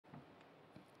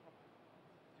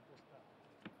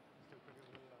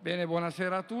Bene,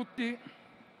 buonasera a tutti.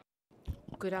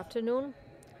 Good afternoon.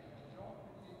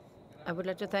 I would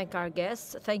like to thank our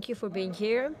guests. Thank you for being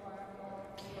here.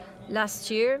 Last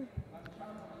year,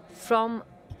 from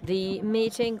the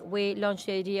meeting, we launched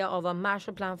the idea of a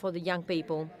Marshall Plan for the young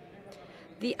people.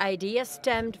 The idea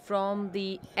stemmed from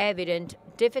the evident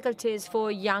difficulties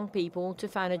for young people to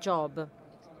find a job.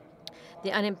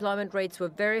 The unemployment rates were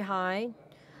very high,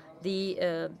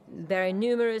 the very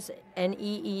numerous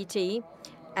NEET,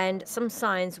 and some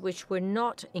signs which were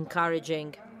not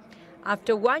encouraging.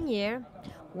 After 1 year,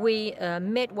 we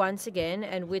met once again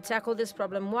and we tackled this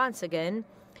problem once again,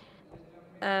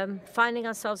 finding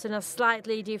ourselves in a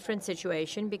slightly different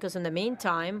situation because in the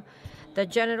meantime, the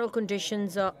general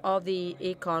conditions of the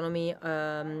economy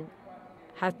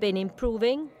have been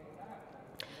improving.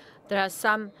 There are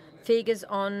some figures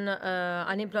on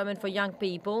unemployment for young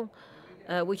people,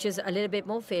 which is a little bit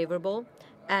more favorable,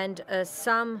 and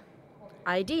some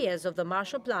ideas of the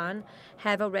Marshall Plan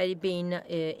have already been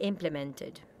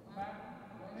implemented.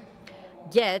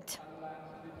 Yet,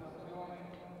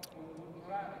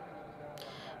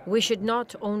 we should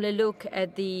not only look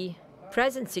at the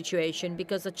present situation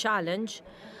because the challenge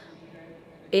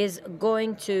is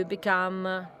going to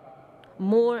become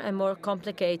more and more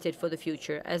complicated for the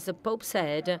future. As the Pope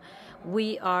said,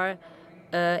 we are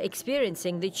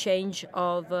experiencing the change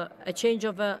of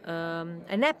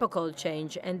an epochal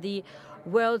change, and the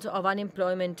world of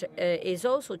unemployment is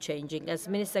also changing, as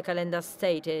Minister Calenda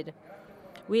stated.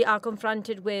 We are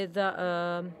confronted with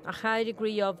a high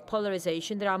degree of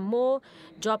polarization. There are more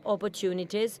job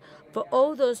opportunities for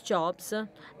all those jobs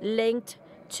linked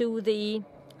to the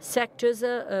sectors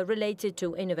related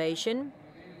to innovation,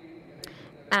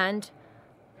 and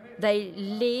they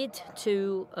lead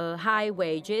to high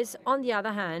wages. On the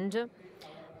other hand,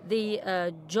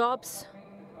 the jobs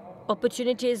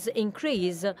opportunities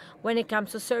increase when it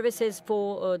comes to services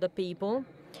for the people,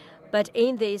 but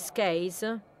in this case,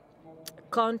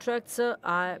 contracts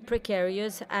are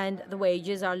precarious and the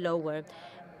wages are lower.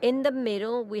 In the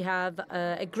middle, we have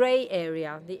a gray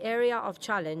area, the area of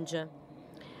challenge.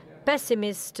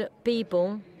 Pessimist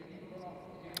people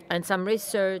and some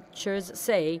researchers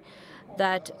say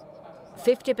that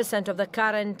 50% of the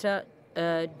current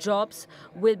jobs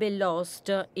will be lost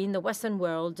in the Western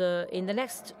world in the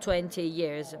next 20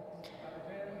 years.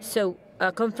 So,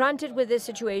 confronted with this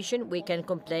situation, we can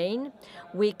complain,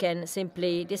 we can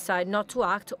simply decide not to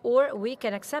act, or we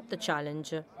can accept the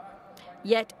challenge.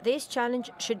 Yet this challenge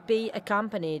should be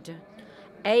accompanied,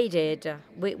 aided.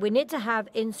 We need to have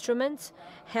instruments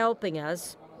helping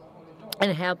us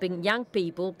and helping young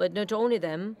people, but not only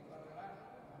them,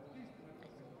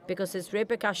 because its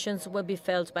repercussions will be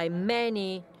felt by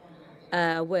many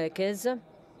workers.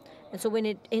 And so we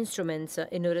need instruments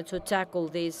in order to tackle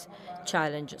this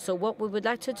challenge. So what we would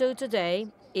like to do today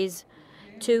is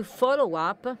to follow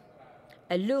up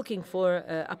looking for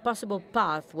a possible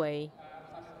pathway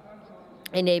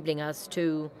enabling us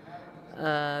to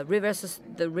reverse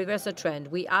the trend.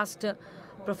 We asked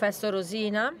Professor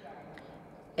Rosina,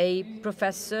 a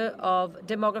professor of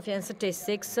demography and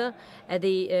statistics at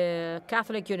the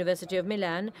Catholic University of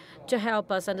Milan, to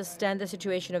help us understand the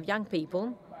situation of young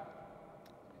people.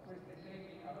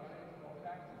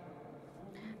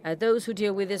 Those who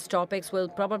deal with these topics will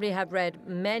probably have read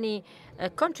many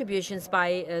contributions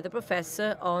by the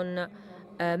professor on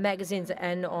magazines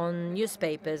and on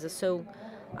newspapers. So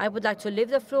I would like to leave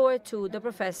the floor to the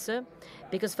professor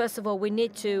because, first of all, we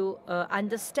need to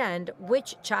understand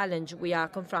which challenge we are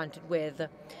confronted with.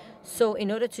 So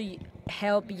in order to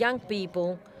help young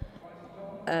people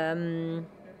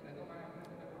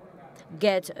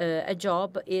get a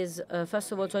job is,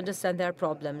 first of all, to understand their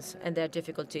problems and their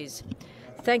difficulties.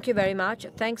 Thank you very much.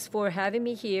 Thanks for having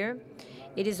me here.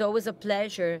 It is always a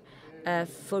pleasure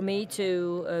for me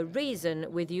to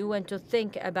reason with you and to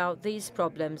think about these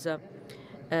problems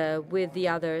with the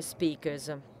other speakers.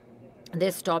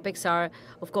 These topics are,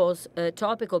 of course,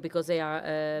 topical because they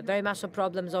are very much the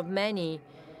problems of many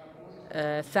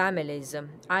families.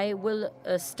 I will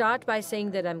start by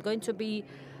saying that I'm going to be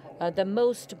the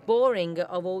most boring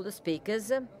of all the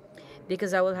speakers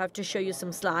because I will have to show you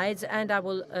some slides and I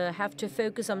will have to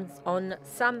focus on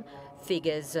some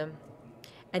figures.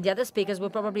 And the other speakers will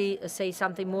probably say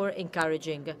something more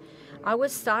encouraging. I will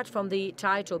start from the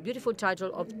title, beautiful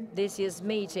title of this year's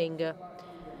meeting.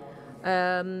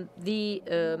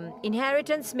 The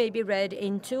inheritance may be read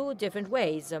in two different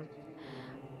ways.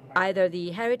 Either the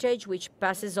heritage which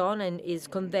passes on and is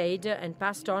conveyed and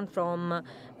passed on from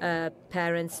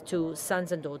parents to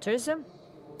sons and daughters,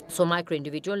 so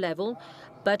micro-individual level,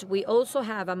 but we also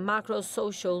have a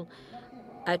macro-social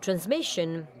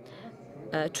transmission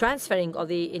transferring of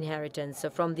the inheritance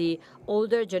from the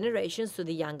older generations to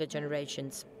the younger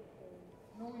generations.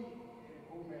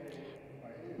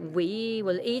 We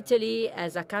will, Italy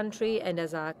as a country and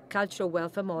as a cultural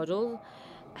welfare model,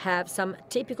 have some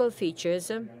typical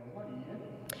features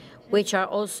which are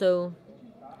also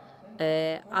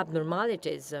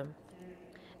abnormalities.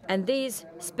 And these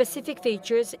specific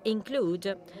features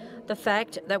include the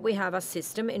fact that we have a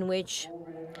system in which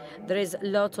there is a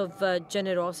lot of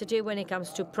generosity when it comes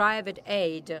to private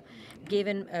aid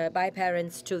given by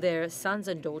parents to their sons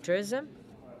and daughters.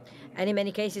 And in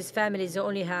many cases, families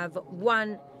only have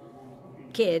one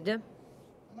kid.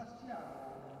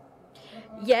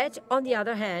 Yet, on the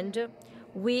other hand,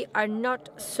 we are not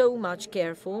so much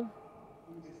careful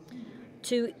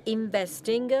to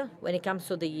investing when it comes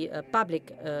to the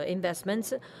public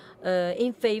investments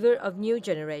in favor of new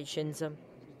generations.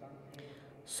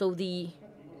 So the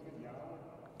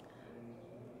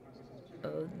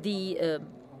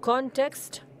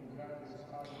context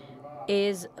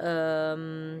is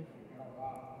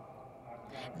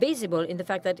visible in the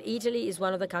fact that Italy is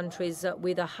one of the countries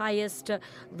with the highest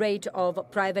rate of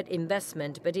private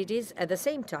investment, but it is at the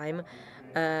same time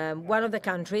one of the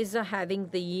countries having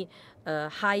the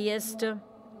highest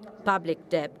public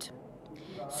debt.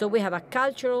 So we have a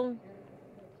cultural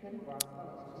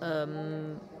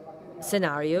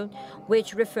scenario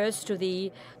which refers to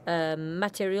the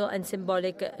material and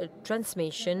symbolic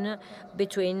transmission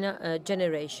between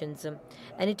generations,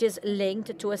 and it is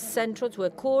linked to a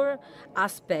core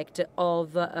aspect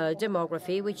of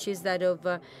demography, which is that of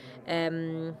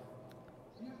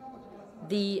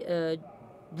the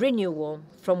renewal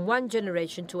from one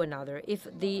generation to another. If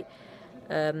the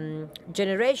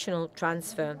generational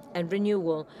transfer and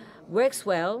renewal works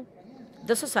well,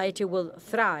 the society will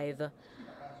thrive.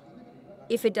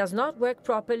 If it does not work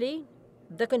properly,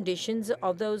 the conditions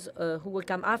of those who will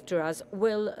come after us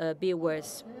will be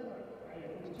worse.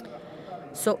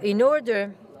 So in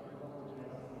order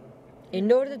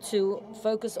to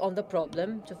focus on the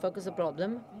problem,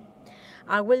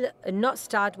 I will not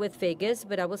start with figures,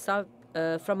 but I will start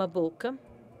from a book.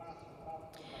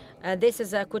 This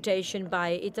is a quotation by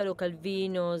Italo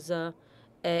Calvino's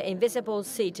Invisible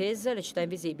Cities, Le Città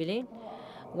Invisibili,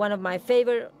 one of my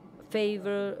favorite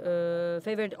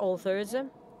authors.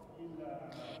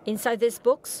 Inside this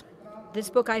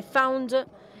book I found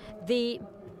the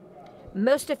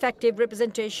most effective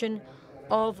representation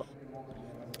of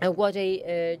what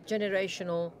a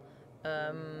generational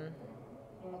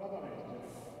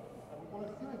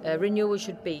renewal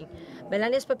should be.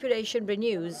 Millennials' population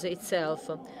renews itself.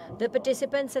 The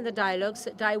participants in the dialogues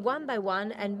die one by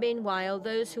one, and meanwhile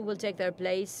those who will take their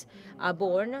place are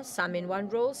born, some in one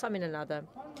role, some in another.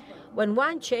 When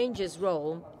one changes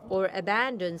role, or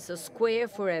abandons the square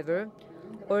forever,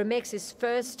 or makes his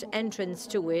first entrance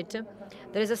to it,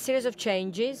 there is a series of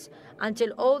changes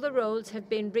until all the roles have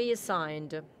been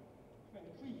reassigned.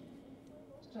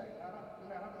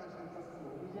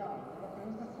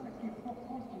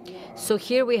 So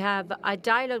here we have a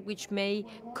dialogue which may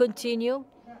continue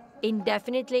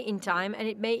indefinitely in time, and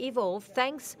it may evolve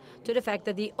thanks to the fact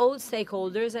that the old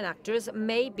stakeholders and actors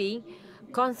may be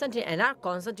constantly and are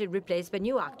constantly replaced by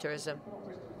new actors.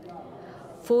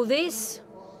 For this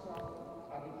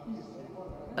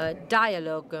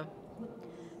dialogue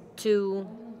to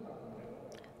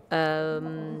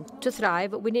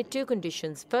thrive, we need two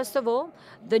conditions. First of all,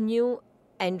 the new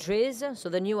entries, so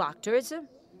the new actors,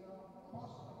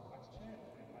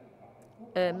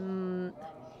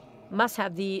 must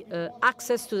have the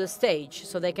access to the stage,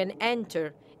 so they can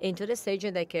enter into the stage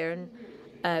and they can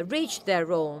reach their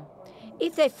role.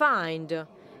 If they find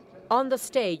on the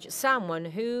stage someone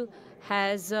who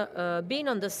has been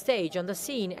on the stage, on the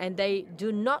scene, and they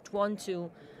do not want to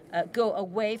go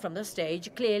away from the stage,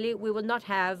 clearly we will not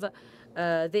have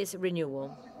this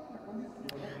renewal.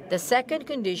 The second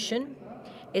condition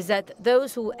is that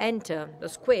those who enter the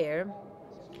square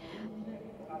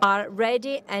are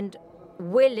ready and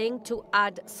willing to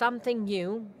add something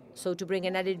new, so to bring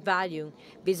an added value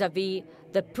vis-à-vis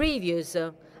the previous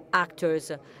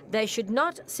actors. They should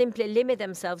not simply limit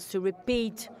themselves to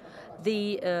repeat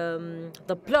the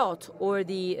plot or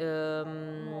the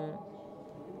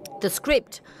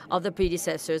script of the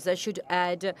predecessors. They should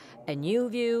add a new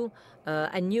view,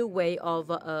 a new way of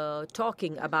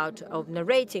talking about, of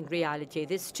narrating reality.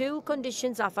 These two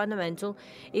conditions are fundamental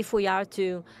if we are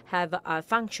to have a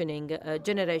functioning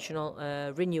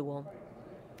generational renewal.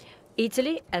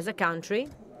 Italy, as a country,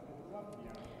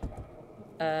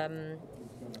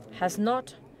 has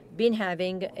not been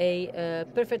having a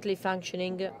perfectly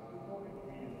functioning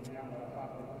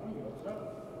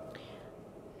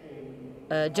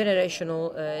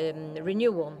generational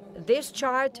renewal. This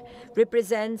chart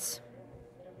represents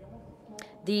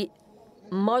the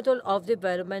model of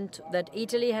development that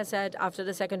Italy has had after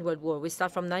the Second World War. We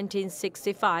start from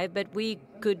 1965, but we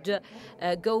could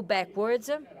go backwards.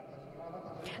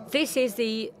 This is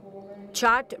the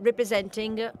chart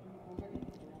representing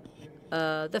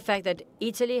the fact that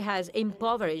Italy has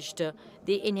impoverished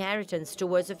the inheritance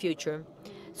towards the future.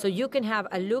 So you can have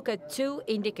a look at two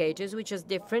indicators which are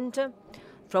different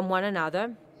from one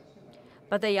another,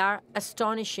 but they are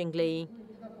astonishingly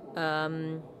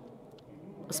specular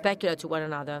to one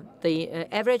another. The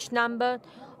average number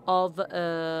of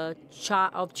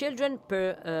children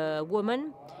per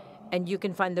woman, and you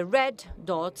can find the red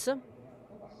dots,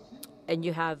 and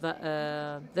you have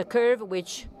the curve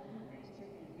which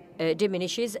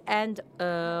diminishes, and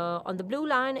on the blue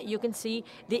line you can see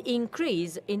the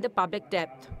increase in the public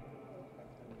debt.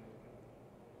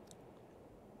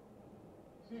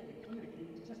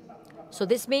 So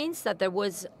this means that there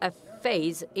was a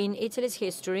phase in Italy's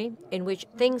history in which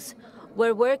things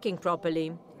were working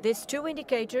properly. These two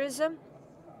indicators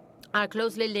are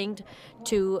closely linked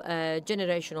to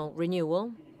generational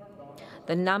renewal.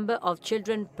 The number of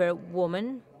children per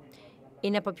woman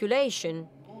in a population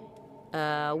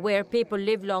where people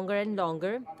live longer and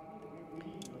longer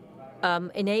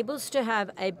enables to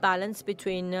have a balance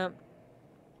between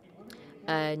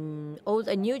old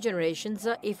and new generations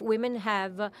if women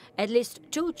have at least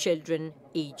 2 children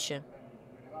each.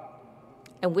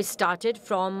 And we started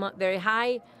from a very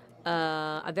high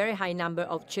number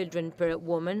of children per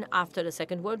woman after the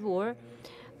Second World War,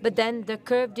 but then the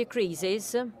curve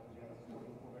decreases,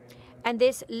 and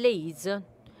this leads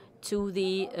to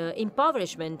the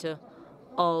impoverishment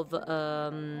of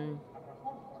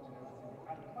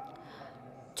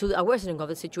to a worsening of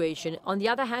the situation. On the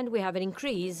other hand, we have an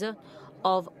increase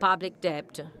of public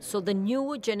debt. So the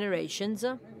new generations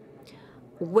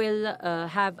will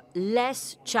have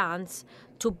less chance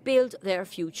to build their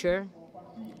future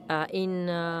in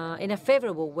a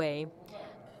favorable way.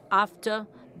 After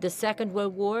the Second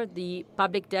World War, the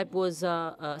public debt was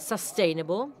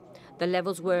sustainable. The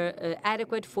levels were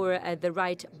adequate for the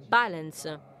right balance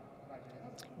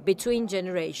between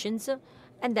generations,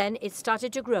 and then it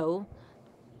started to grow,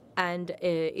 and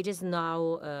it is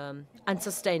now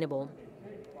unsustainable.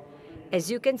 As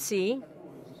you can see,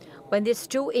 when these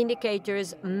two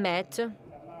indicators met,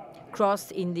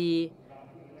 crossed in the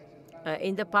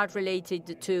part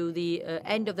related to the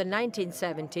end of the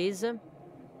 1970s,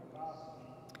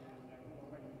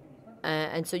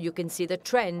 and so you can see the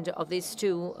trend of these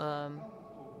two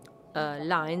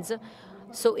lines.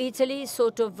 So Italy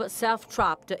sort of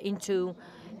self-trapped into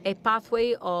a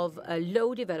pathway of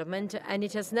low development, and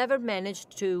it has never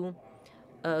managed to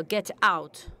get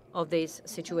out of this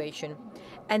situation.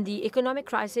 And the economic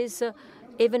crisis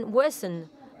even worsened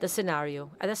the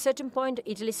scenario. At a certain point,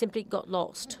 Italy simply got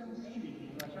lost.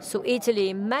 So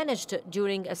Italy managed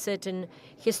during a certain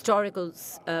historical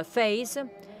phase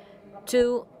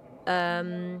to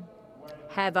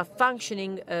have a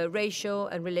functioning ratio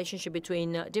and relationship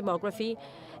between demography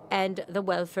and the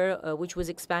welfare, which was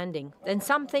expanding. Then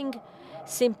something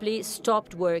simply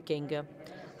stopped working.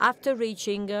 After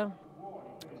reaching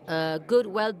good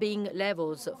well-being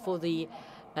levels for the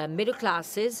middle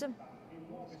classes,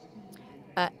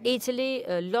 Italy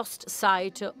lost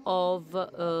sight of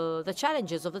the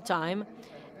challenges of the time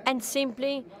and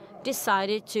simply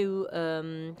decided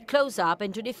to close up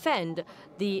and to defend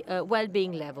the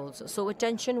well-being levels. So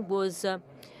attention was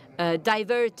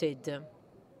diverted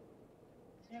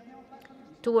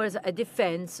towards a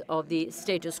defense of the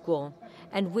status quo.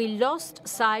 And we lost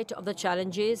sight of the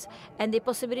challenges and the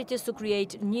possibilities to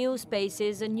create new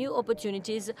spaces and new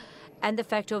opportunities, and the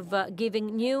fact of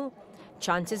giving new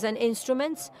chances and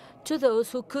instruments to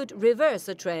those who could reverse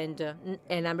the trend.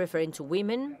 And I'm referring to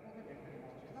women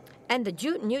and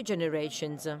the new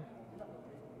generations.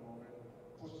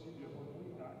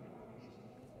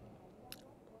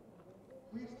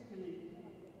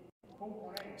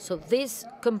 So these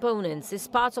components, these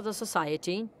parts of the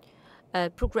society,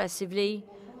 progressively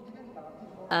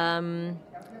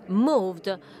moved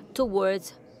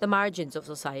towards the margins of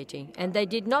society, and they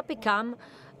did not become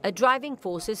driving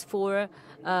forces for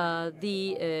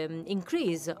the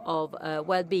increase of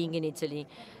well-being in Italy.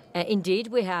 Indeed,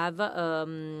 we have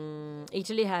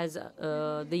Italy has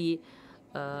the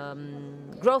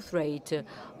growth rate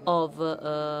of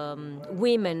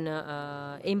women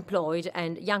employed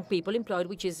and young people employed,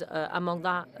 which is among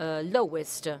the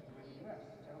lowest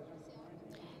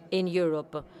in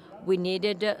Europe. We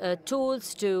needed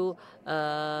tools to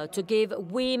give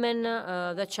women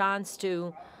the chance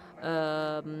to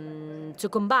to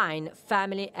combine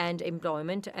family and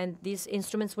employment, and these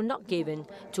instruments were not given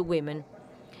to women.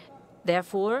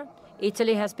 Therefore,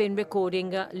 Italy has been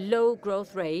recording a low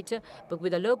growth rate, but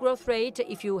with a low growth rate,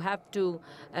 if you have to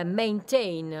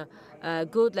maintain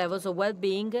good levels of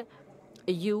well-being,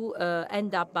 you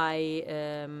end up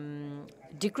by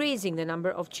decreasing the number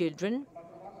of children.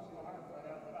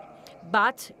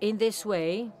 But in this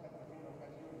way,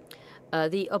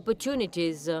 the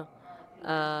opportunities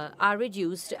are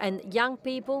reduced, and young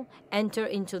people enter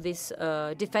into this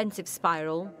defensive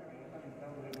spiral,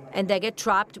 and they get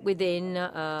trapped within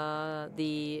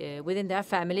within their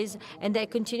families, and they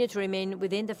continue to remain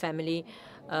within the family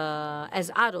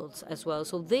as adults as well.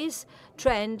 So this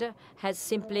trend has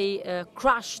simply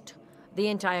crushed the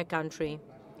entire country,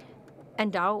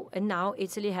 and now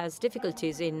Italy has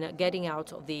difficulties in getting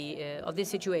out of this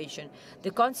situation.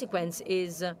 The consequence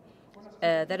is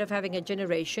that of having a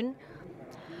generation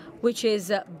which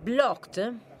is blocked.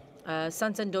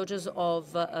 Sons and daughters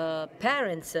of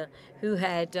parents who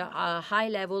had a high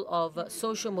level of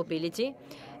social mobility,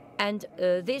 and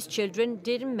these children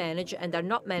didn't manage and are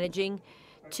not managing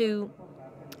to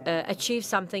achieve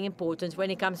something important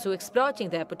when it comes to exploiting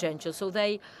their potential. So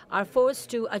they are forced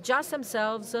to adjust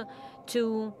themselves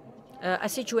to a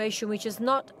situation which is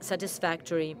not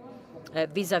satisfactory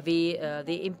vis-à-vis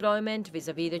the employment,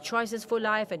 vis-à-vis the choices for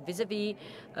life, and vis-à-vis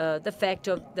the fact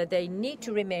that they need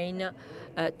to remain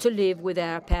to live with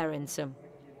their parents.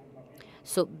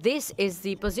 So this is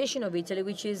the position of Italy,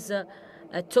 which is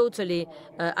totally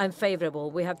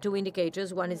unfavorable. We have two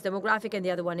indicators. One is demographic and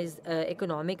the other one is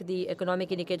economic. The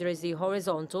economic indicator is the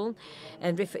horizontal,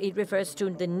 and it refers to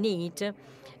the need.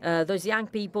 Those young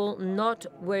people not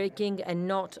working and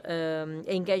not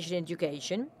engaged in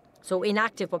education, so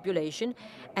inactive population.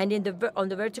 And on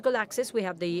the vertical axis, we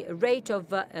have the rate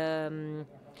of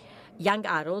young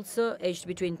adults aged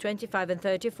between 25 and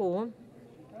 34,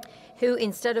 who,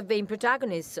 instead of being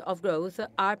protagonists of growth,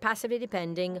 are passively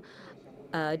dependent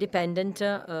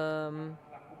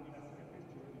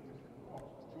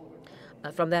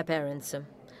from their parents.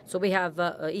 So we have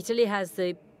Italy has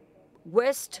the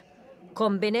worst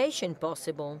combination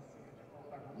possible.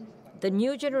 The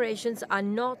new generations are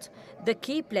not the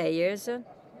key players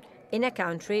in a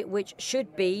country which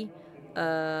should be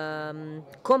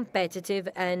competitive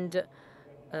and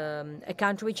a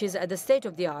country which is at the state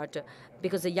of the art,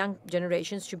 because the young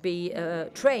generations should be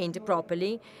trained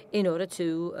properly in order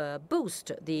to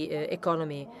boost the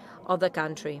economy of the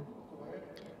country.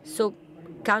 So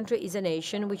country is a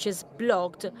nation which is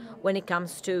blocked when it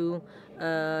comes to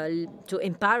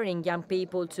empowering young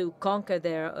people to conquer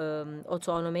their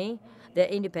autonomy, their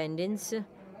independence.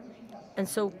 And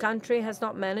so country has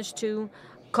not managed to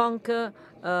conquer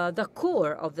the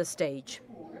core of the stage.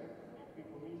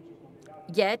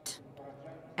 Yet,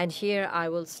 and here I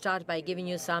will start by giving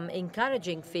you some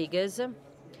encouraging figures.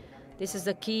 This is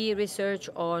the key research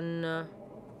on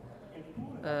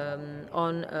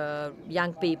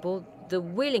young people. The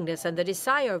willingness and the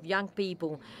desire of young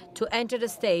people to enter the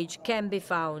stage can be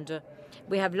found.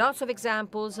 We have lots of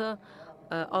examples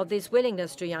of this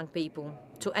willingness to young people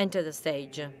to enter the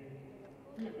stage.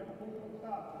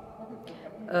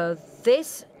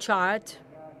 This chart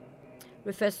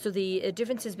refers to the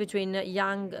differences between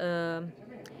young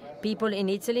people in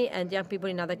Italy and young people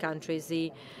in other countries.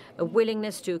 The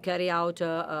willingness to carry out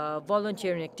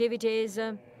volunteering activities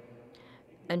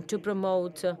and to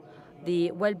promote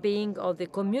the well-being of the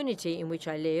community in which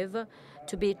I live,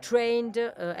 to be trained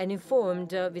and informed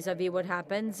vis-à-vis what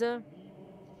happens, the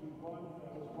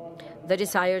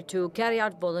desire to carry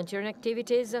out volunteering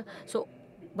activities. So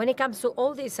when it comes to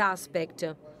all these aspects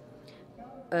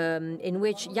in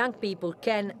which young people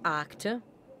can act,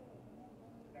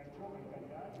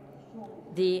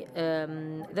 the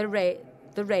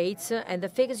rates and the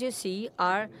figures you see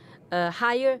are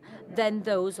higher than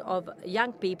those of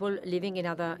young people living in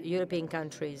other European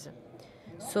countries.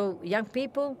 So young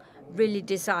people really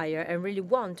desire and really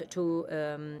want to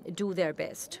do their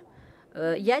best,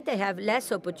 yet they have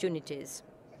less opportunities.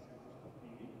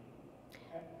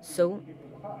 So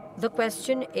the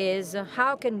question is,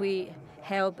 how can we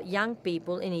help young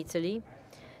people in Italy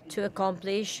to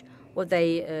accomplish what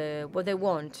they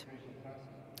want,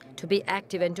 to be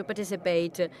active and to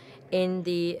participate in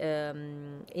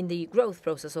the growth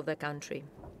process of the country?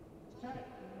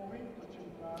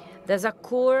 There's a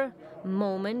core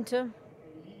moment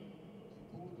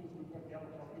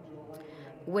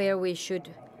where we should,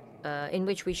 on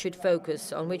which we should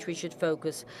focus,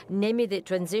 namely the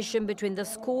transition between the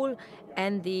school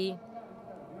and the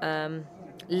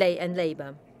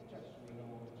labor.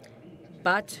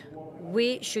 But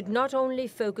we should not only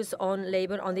focus on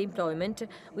labor, on the employment,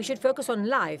 we should focus on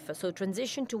life, so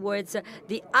transition towards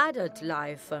the adult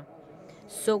life.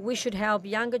 So we should help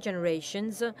younger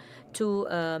generations to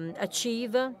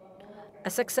achieve a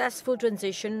successful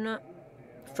transition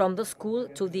from the school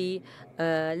to the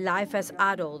life as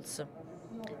adults.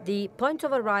 The point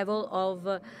of arrival of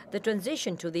the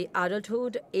transition to the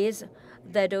adulthood is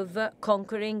that of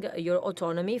conquering your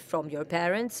autonomy from your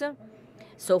parents,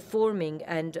 so forming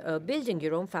and building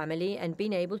your own family and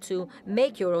being able to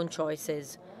make your own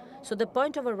choices. So the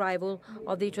point of arrival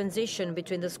of the transition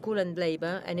between the school and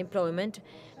labor and employment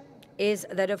is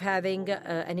that of having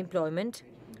an employment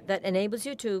that enables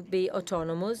you to be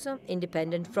autonomous,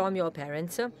 independent from your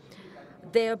parents,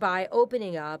 thereby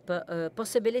opening up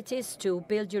possibilities to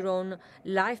build your own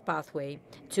life pathway,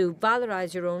 to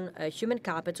valorize your own human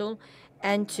capital,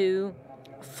 and to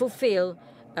fulfill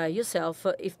yourself,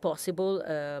 if possible,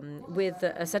 with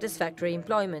a satisfactory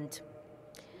employment.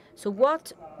 So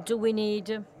what do we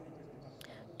need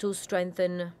to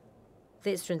strengthen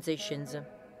these transitions?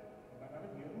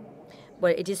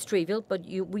 Well, it is trivial, but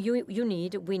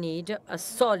we need a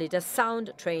solid, a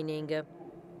sound training,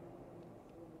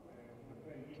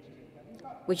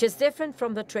 which is different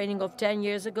from the training of 10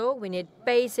 years ago. We need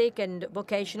basic and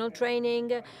vocational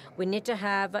training. We need to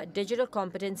have digital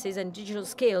competencies and digital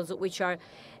skills, which are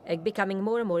becoming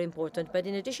more and more important. But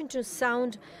in addition to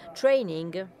sound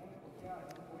training,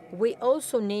 we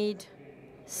also need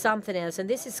something else. And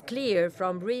this is clear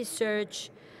from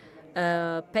research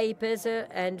papers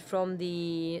and from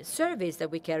the surveys that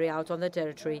we carry out on the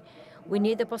territory. We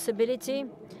need the possibility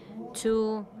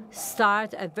to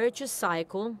start a virtuous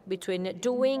cycle between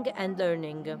doing and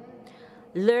learning.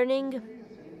 Learning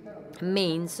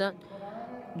means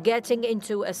getting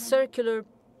into a circular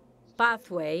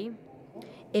pathway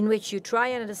in which you try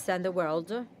and understand the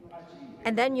world,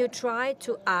 and then you try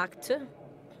to act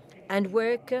and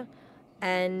work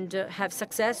and have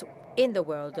success in the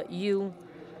world. You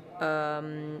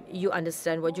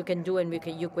understand what you can do and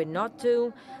you cannot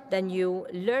do. Then you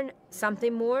learn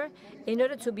something more in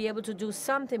order to be able to do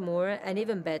something more and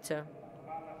even better.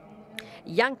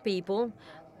 Young people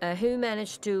who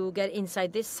manage to get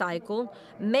inside this cycle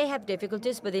may have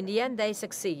difficulties, but in the end they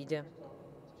succeed.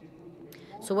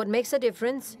 So what makes a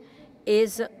difference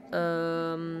is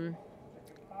the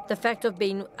fact of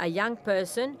being a young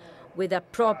person with a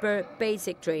proper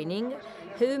basic training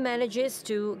who manages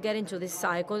to get into this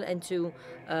cycle and to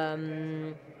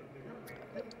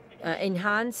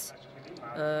enhance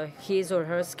his or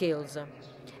her skills,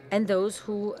 and those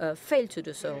who fail to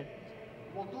do so.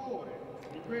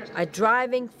 A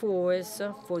driving force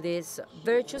for this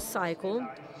virtuous cycle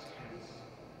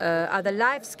are the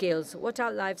life skills. What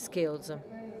are life skills?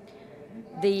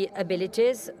 The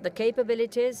abilities, the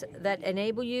capabilities that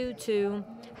enable you to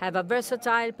have a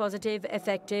versatile, positive,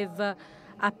 effective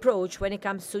approach when it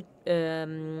comes to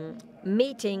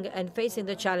meeting and facing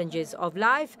the challenges of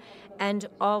life and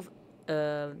of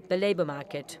the labor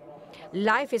market.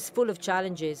 Life is full of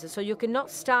challenges, so you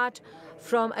cannot start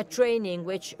from a training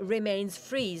which remains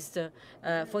freezed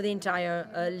for the entire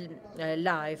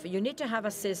life. You need to have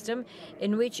a system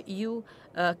in which you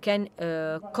can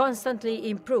constantly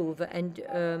improve, and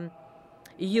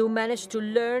you manage to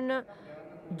learn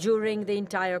during the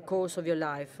entire course of your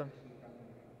life.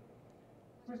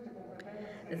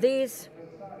 These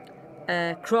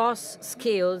cross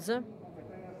skills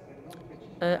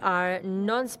are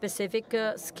non-specific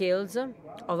skills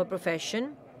of a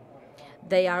profession.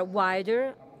 They are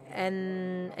wider,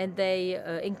 and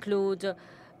they include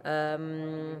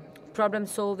problem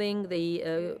solving,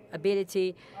 the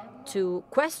ability to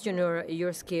question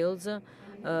your skills,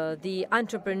 the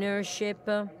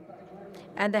entrepreneurship,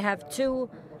 and they have two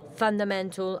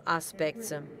fundamental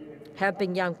aspects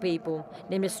helping young people,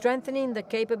 namely strengthening the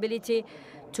capability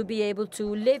to be able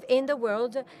to live in the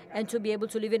world and to be able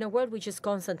to live in a world which is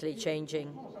constantly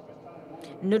changing.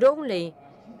 Not only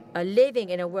living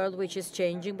in a world which is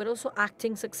changing, but also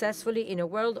acting successfully in a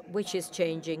world which is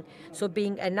changing. So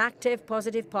being an active,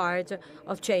 positive part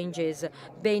of changes,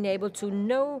 being able to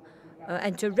know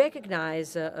and to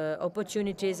recognize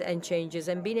opportunities and changes,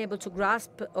 and being able to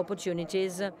grasp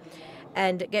opportunities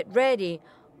and get ready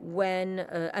when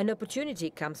an opportunity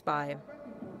comes by.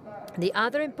 The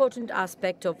other important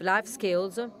aspect of life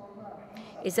skills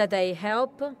is that they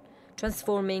help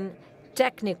transforming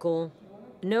technical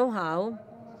know-how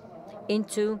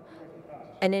into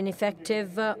an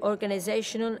effective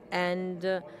organizational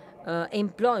and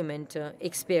employment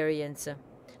experience.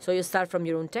 So you start from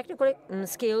your own technical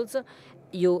skills,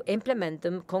 you implement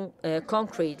them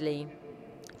concretely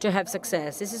to have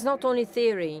success. This is not only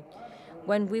theory.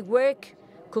 When we work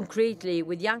concretely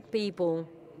with young people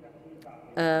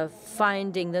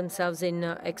finding themselves in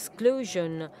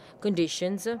exclusion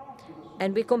conditions,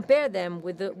 and we compare them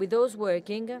with those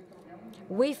working,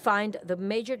 we find the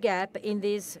major gap in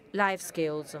these life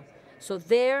skills. So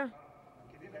there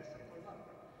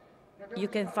you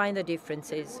can find the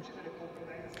differences.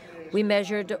 We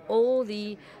measured all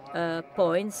the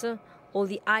points, all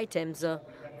the items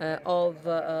of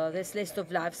this list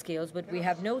of life skills, but we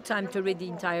have no time to read the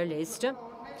entire list.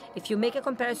 If you make a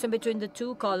comparison between the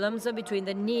two columns, between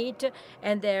the need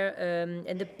and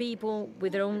the people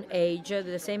with their own age,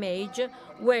 the same age,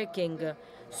 working.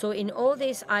 So in all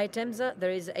these items,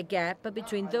 there is a gap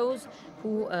between those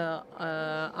who are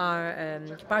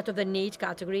part of the need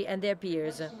category and their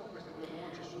peers.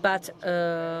 But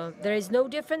there is no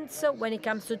difference when it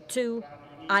comes to two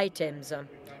items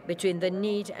between the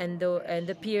need and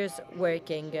the peers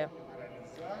working.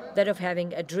 That of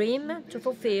having a dream to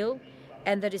fulfill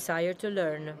and the desire to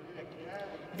learn.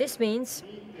 This means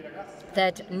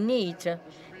that need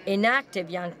inactive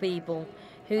young people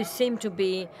who seem to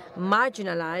be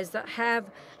marginalized have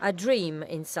a dream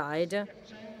inside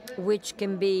which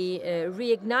can be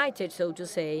reignited, so to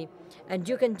say. And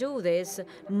you can do this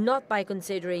not by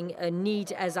considering a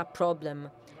need as a problem,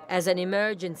 as an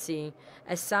emergency,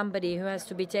 as somebody who has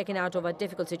to be taken out of a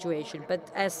difficult situation,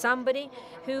 but as somebody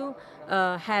who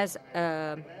has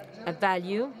a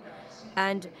value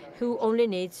and who only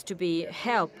needs to be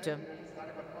helped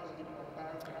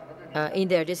in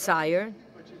their desire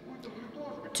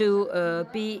to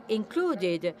be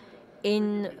included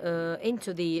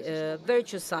into the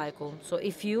virtuous cycle. So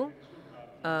if you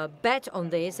bet on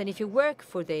this, and if you work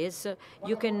for this,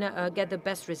 you can get the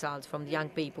best results from the young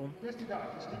people.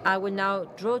 I will now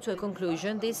draw to a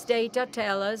conclusion. These data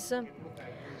tell us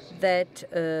that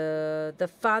the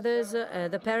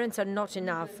parents are not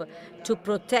enough to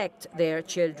protect their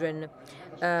children.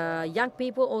 Young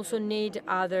people also need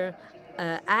other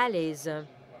allies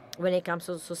when it comes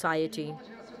to society.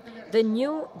 The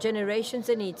new generations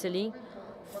in Italy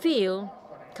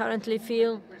currently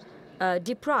feel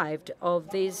deprived of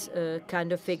these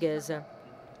kind of figures.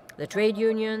 The trade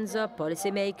unions,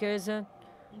 policymakers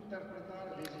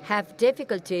have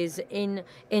difficulties in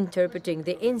interpreting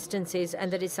the instances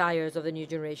and the desires of the new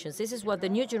generations. This is what the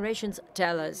new generations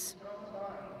tell us.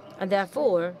 And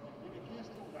therefore,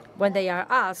 when they are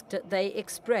asked, they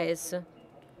express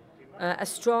a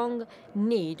strong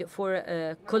need for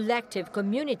a collective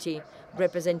community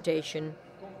representation.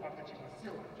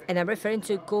 And I'm referring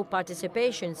to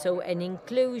co-participation, so an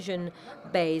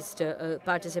inclusion-based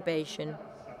participation.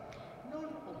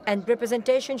 And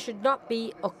representation should not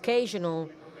be occasional,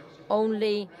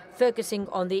 only focusing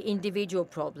on the individual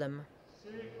problem.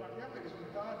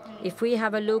 If we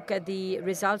have a look at the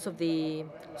results of the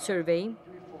survey,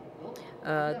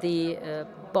 the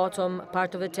bottom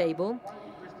part of the table,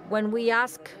 when we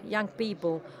ask young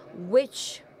people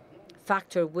which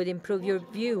factor would improve your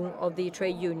view of the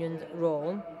trade union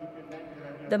role,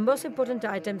 the most important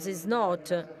items is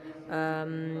not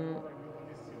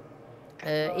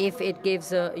if it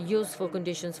gives useful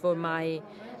conditions for my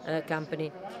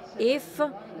company. If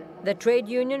the trade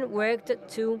union worked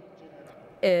to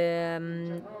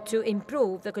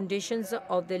improve the conditions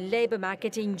of the labor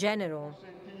market in general.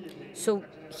 So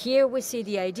here we see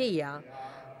the idea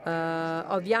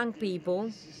of young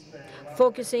people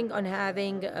focusing on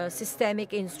having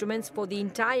systemic instruments for the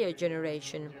entire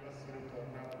generation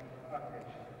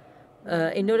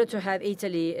in order to have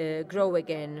Italy grow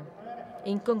again.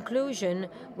 In conclusion,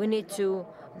 we need to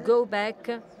go back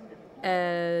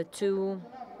to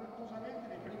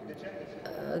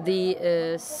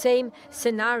the same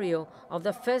scenario of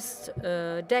the first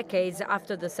decades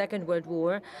after the Second World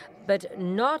War, but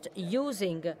not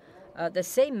using the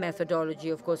same methodology,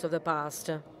 of course, of the past.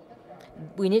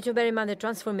 We need to bear in mind the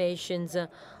transformations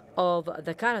of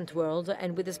the current world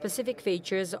and with the specific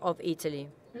features of Italy.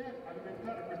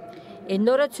 In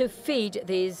order to feed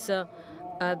this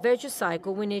virtuous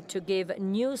cycle, we need to give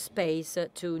new space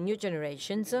to new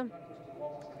generations,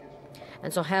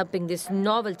 and so helping this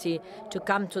novelty to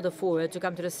come to the fore, to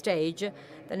come to the stage,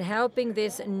 then helping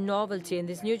this novelty and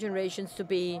these new generations to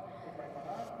be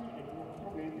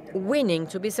winning,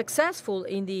 to be successful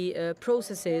in the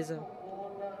processes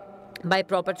by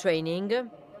proper training.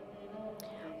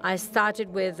 I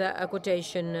started with a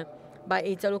quotation by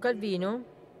Italo Calvino,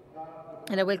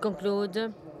 and I will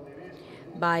conclude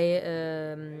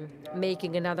by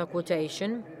making another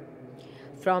quotation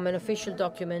from an official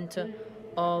document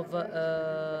of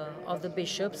the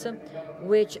bishops,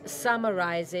 which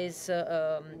summarizes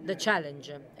the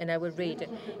challenge, and I will read.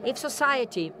 If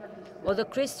society or the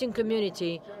Christian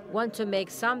community want to make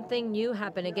something new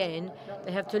happen again,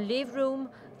 they have to leave room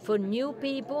for new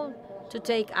people to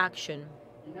take action.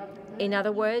 In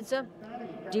other words,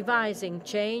 devising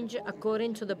change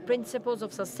according to the principles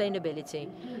of sustainability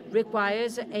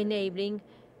requires enabling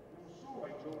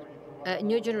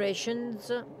new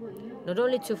generations not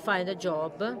only to find a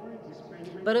job,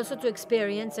 but also to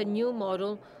experience a new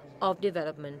model of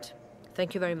development.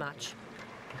 Thank you very much.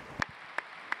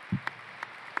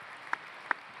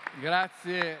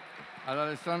 Grazie ad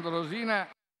Alessandro Rosina.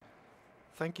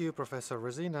 Thank you, Professor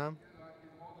Rosina.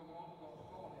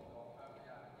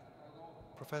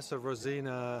 Professor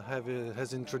Rosina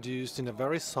has introduced in a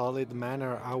very solid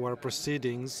manner our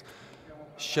proceedings,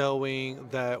 showing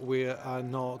that we are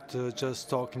not just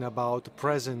talking about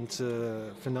present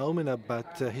phenomena,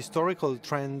 but historical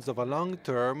trends of a long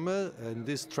term, and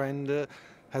this trend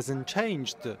hasn't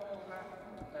changed.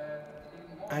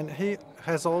 And he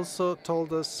has also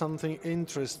told us something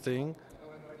interesting,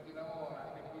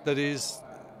 that is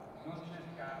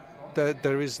that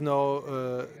there is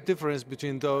no difference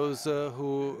between those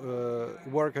who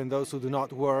work and those who do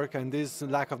not work, and this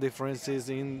lack of difference is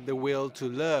in the will to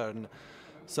learn.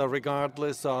 So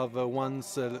regardless of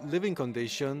one's living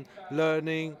condition,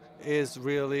 learning is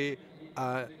really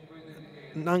an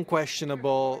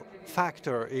unquestionable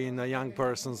factor in a young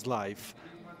person's life.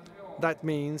 That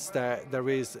means that there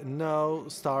is no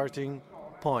starting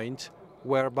point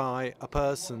whereby a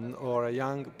person or a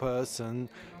young person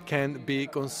can be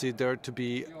considered to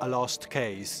be a lost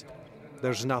case.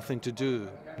 There's nothing to do,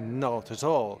 not at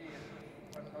all.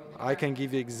 I can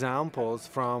give you examples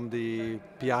from the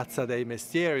Piazza dei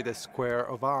Mestieri, the Square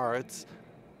of Arts.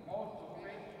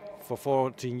 For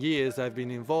 14 years I've been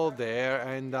involved there,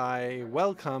 and I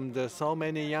welcomed so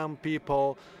many young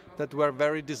people that were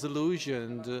very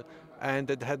disillusioned and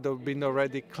that had been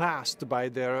already classed by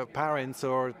their parents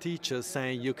or teachers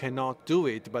saying you cannot do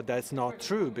it, but that's not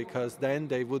true, because then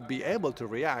they would be able to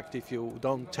react if you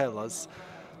don't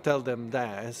tell them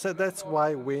that. So that's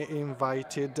why we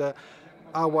invited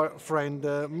our friend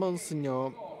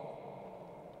Monsignor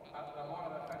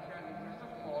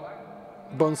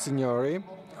Bonsignori,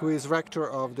 who is rector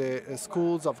of the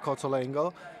schools of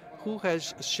Cottolengo, who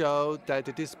has showed that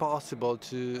it is possible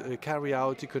to carry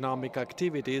out economic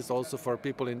activities also for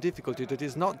people in difficulty. That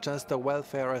is not just a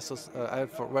welfare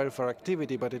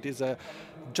activity, but it is a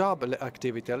job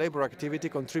activity, a labor activity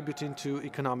contributing to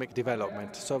economic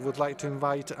development. So I would like to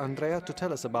invite Andrea to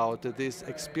tell us about this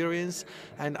experience,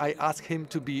 and I ask him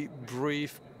to be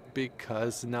brief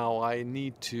because now I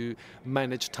need to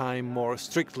manage time more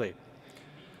strictly.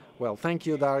 Well, thank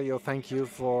you, Dario. Thank you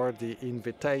for the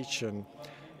invitation.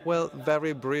 Well,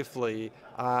 very briefly,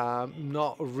 I'm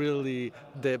not really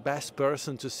the best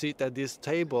person to sit at this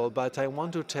table, but I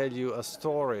want to tell you a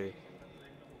story.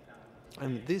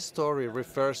 And this story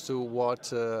refers to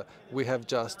what we have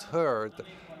just heard.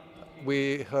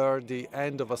 We heard the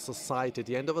end of a society.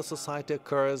 The end of a society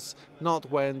occurs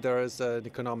not when there is an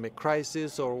economic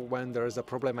crisis or when there is a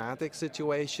problematic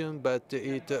situation, but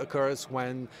it occurs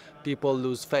when people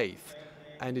lose faith.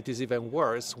 And it is even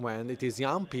worse when it is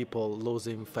young people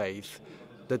losing faith.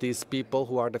 That is, people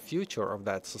who are the future of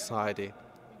that society.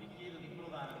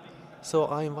 So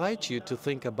I invite you to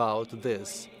think about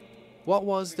this. What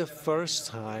was the first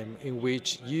time in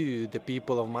which you, the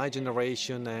people of my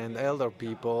generation and elder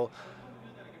people,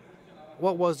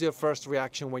 what was your first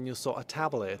reaction when you saw a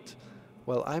tablet?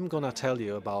 Well, I'm going to tell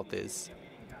you about this.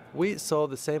 We saw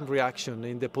the same reaction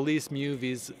in the police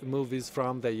movies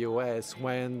from the US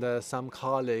when some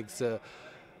colleagues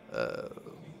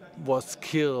was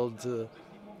killed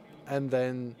and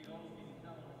then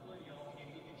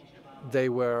they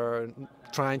were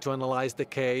trying to analyze the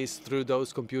case through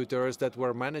those computers that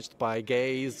were managed by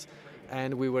gays,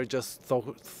 and we were just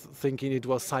thinking it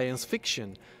was science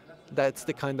fiction. That's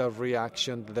the kind of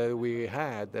reaction that we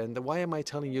had. And why am I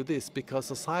telling you this? Because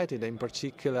society, in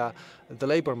particular the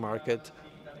labor market,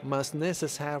 must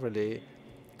necessarily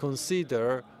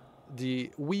consider the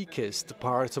weakest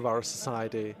parts of our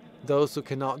society, those who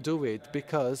cannot do it,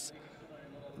 because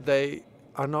they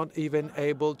are not even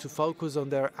able to focus on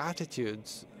their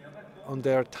attitudes, on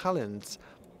their talents.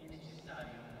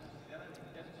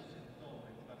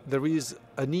 There is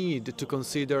a need to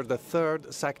consider the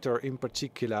third sector in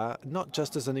particular, not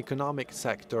just as an economic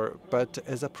sector, but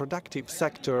as a productive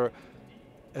sector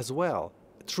as well,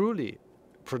 truly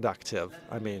productive,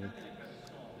 I mean.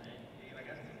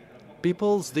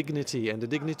 People's dignity and the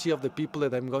dignity of the people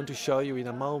that I'm going to show you in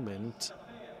a moment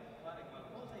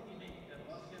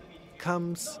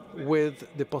comes with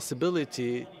the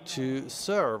possibility to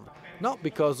serve Not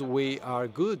because we are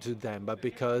good to them, but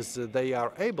because they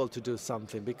are able to do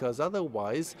something, because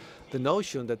otherwise the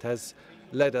notion that has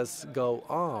let us go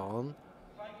on,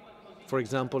 for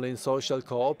example, in social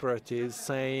cooperatives,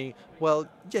 saying, well,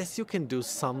 yes, you can do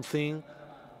something,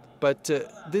 but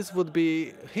this would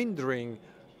be hindering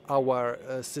our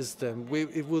system.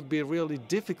 It would be really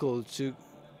difficult to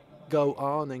go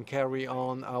on and carry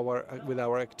on with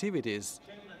our activities.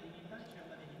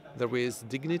 There is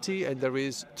dignity and there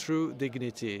is true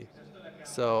dignity.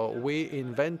 So we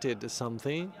invented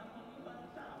something.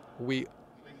 We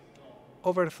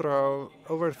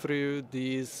overthrew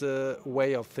this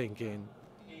way of thinking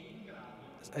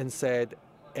and said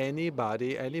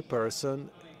anybody, any person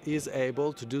is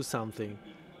able to do something.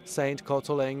 Saint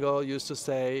Cottolengo used to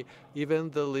say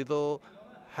even the little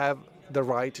have the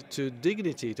right to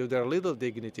dignity, to their little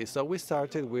dignity. So we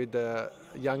started with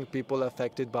young people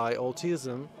affected by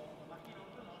autism.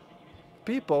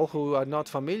 People who are not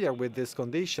familiar with this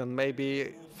condition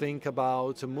maybe think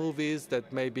about movies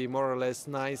that may be more or less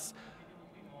nice,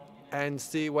 and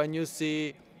when you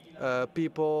see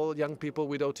young people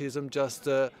with autism just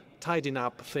tidying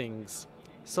up things.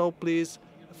 So please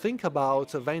think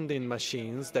about vending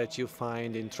machines that you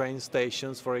find in train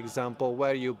stations, for example,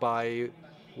 where you buy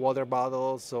water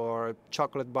bottles or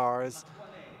chocolate bars.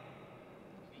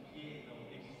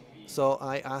 So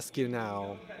I ask you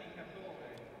now,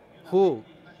 who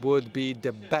would be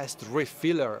the best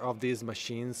refiller of these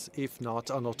machines if not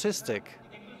an autistic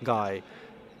guy?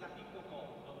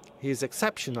 He's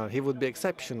exceptional, he would be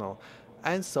exceptional.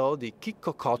 And so the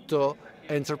Cotto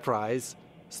enterprise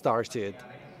started.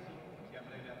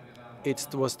 It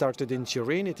was started in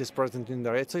Turin, it is present in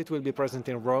Arezzo, it will be present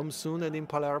in Rome soon and in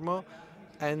Palermo.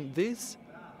 And this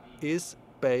is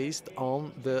based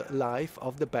on the life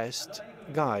of the best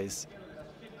guys.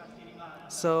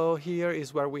 So here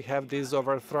is where we have this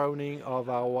overthrowing of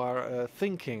our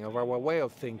thinking, of our way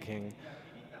of thinking.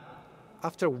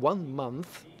 After 1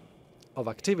 month of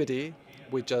activity,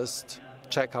 we just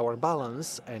check our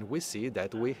balance and we see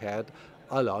that we had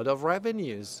a lot of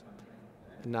revenues.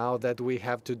 Now that we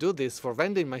have to do this for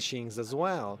vending machines as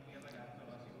well.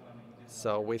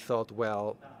 So we thought,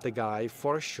 well, the guy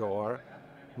for sure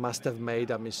must have made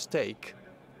a mistake.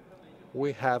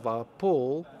 We have a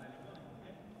pool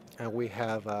and we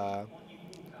have a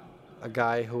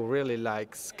guy who really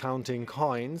likes counting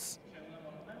coins,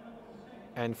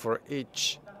 and for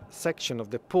each section of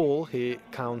the pool he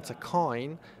counts a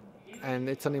coin, and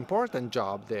it's an important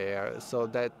job there. So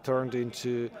that turned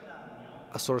into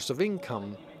a source of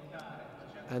income,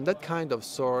 and that kind of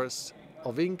source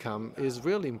of income is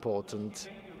really important.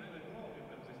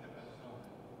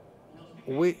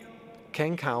 We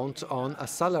can count on a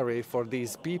salary for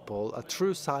these people, a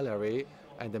true salary,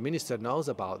 and the minister knows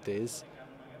about this.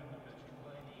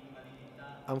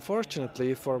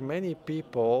 Unfortunately, for many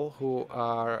people who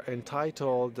are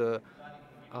entitled a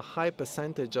high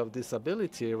percentage of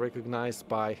disability recognized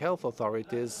by health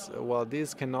authorities, well,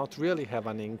 these cannot really have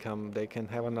an income, they can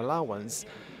have an allowance.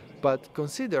 But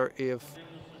consider if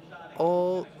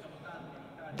all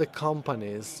the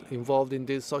companies involved in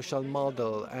this social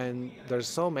model, and there's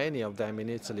so many of them in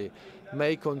Italy,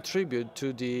 may contribute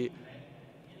to the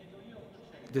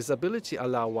disability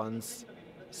allowance.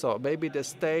 So maybe the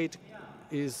state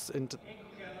is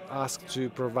asked to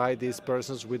provide these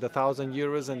persons with 1,000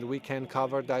 euros and we can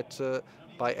cover that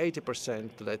by 80%,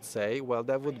 let's say. Well,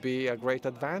 that would be a great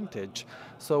advantage.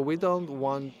 So we don't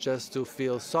want just to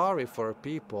feel sorry for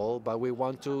people, but we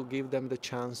want to give them the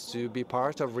chance to be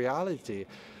part of reality,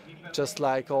 just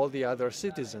like all the other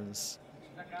citizens.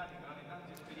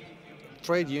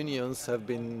 Trade unions have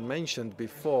been mentioned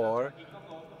before,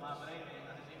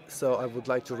 so I would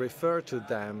like to refer to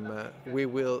them. We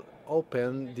will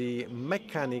open the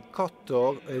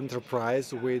Cotto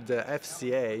enterprise with the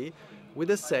FCA with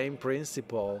the same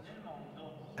principle.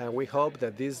 And we hope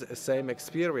that this same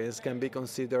experience can be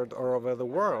considered all over the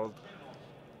world.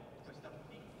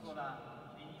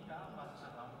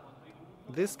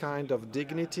 This kind of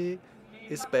dignity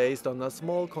is based on a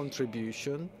small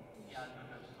contribution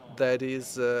that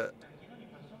is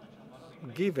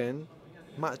given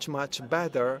much, much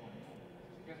better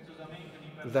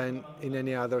than in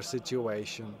any other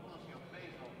situation.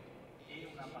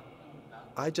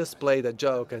 I just played a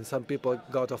joke and some people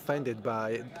got offended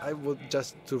by it. I would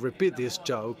just to repeat this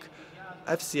joke.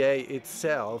 FCA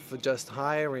itself, just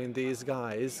hiring these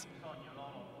guys,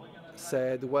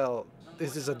 said, well,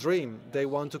 this is a dream. They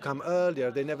want to come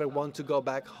earlier. They never want to go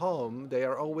back home. They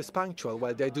are always punctual.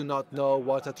 Well, they do not know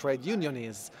what a trade union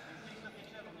is.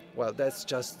 Well, that's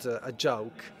just a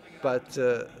joke. But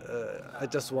I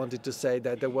just wanted to say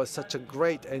that there was such a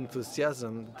great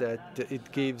enthusiasm that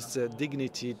it gives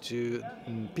dignity to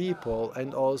people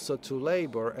and also to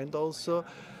labor, and also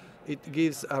it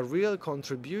gives a real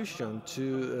contribution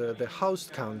to the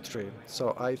host country.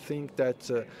 So I think that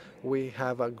we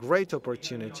have a great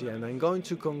opportunity, and I'm going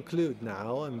to conclude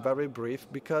now. I'm very brief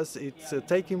because it's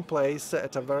taking place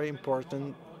at a very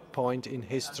important point in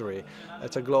history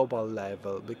at a global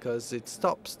level, because it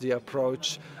stops the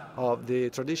approach of the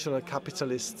traditional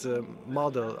capitalist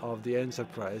model of the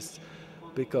enterprise,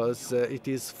 because it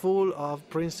is full of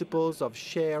principles of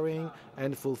sharing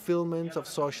and fulfillment of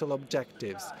social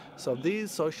objectives. So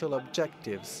these social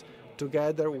objectives,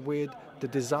 together with the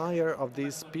desire of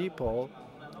these people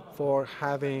for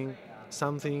having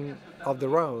something of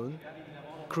their own,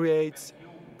 creates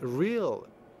real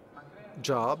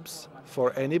jobs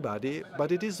for anybody,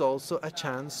 but it is also a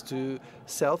chance to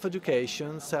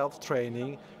self-education,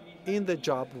 self-training in the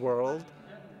job world,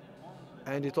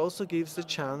 and it also gives the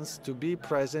chance to be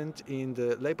present in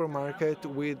the labor market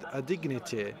with a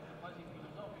dignity,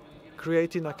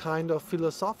 creating a kind of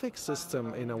philosophic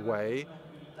system in a way.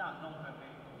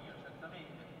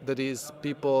 That is,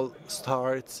 people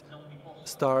start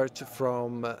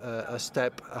from a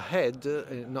step ahead,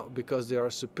 not because they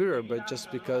are superior, but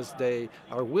just because they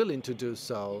are willing to do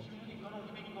so.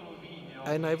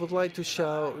 And I would like to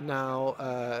show now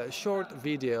a short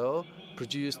video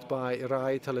produced by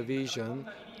Rai Television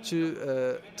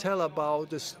to tell about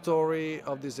the story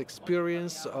of this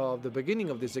experience, of the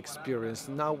beginning of this experience.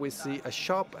 Now we see a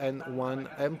shop and one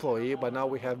employee, but now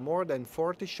we have more than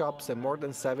 40 shops and more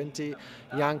than 70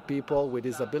 young people with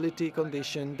disability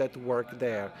condition that work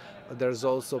there. There's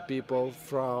also people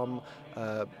from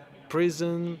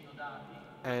prison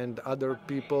and other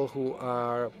people who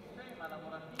are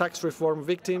tax reform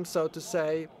victims, so to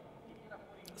say.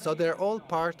 So they're all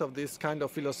part of this kind of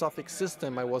philosophic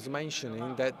system I was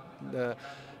mentioning that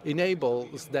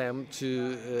enables them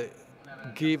to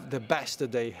give the best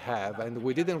that they have. And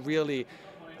we didn't really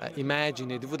imagine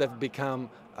it would have become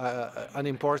an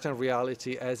important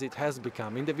reality as it has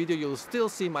become. In the video you'll still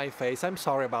see my face. I'm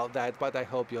sorry about that, but I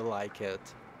hope you'll like it.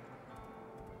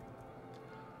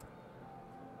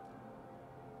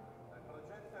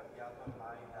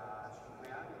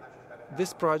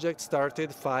 This project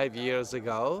started 5 years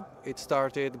ago. It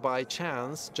started by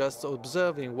chance, just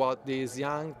observing what these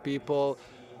young people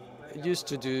used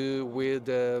to do with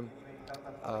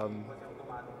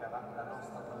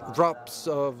drops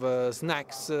of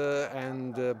snacks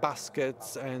and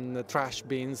baskets and trash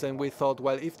bins, and we thought,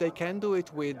 well, if they can do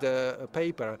it with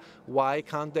paper, why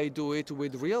can't they do it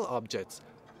with real objects?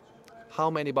 How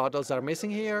many bottles are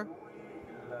missing here?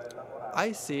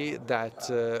 I see that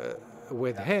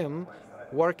with him,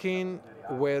 working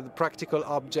with practical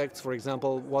objects, for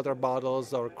example, water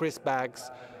bottles or crisp bags,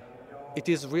 it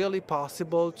is really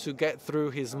possible to get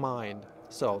through his mind.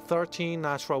 So 13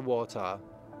 natural water.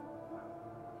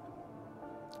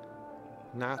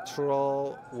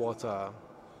 Natural water.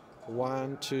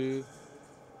 1, 2,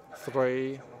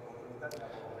 3.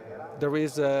 There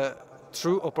is a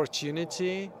true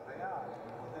opportunity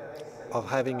of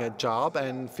having a job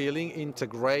and feeling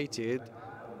integrated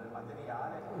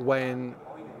when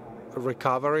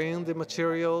recovering the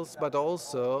materials, but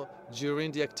also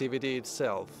during the activity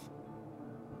itself.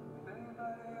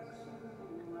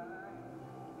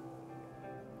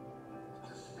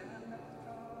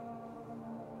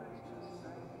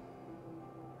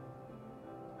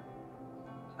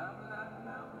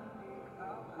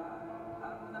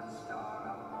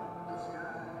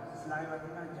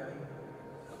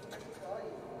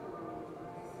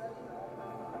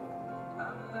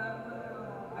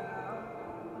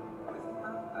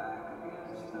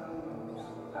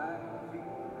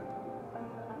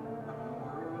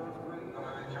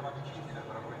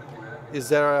 Is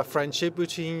there a friendship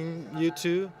between you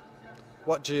two?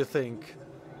 What do you think?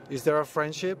 Is there a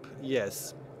friendship?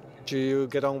 Yes. Do you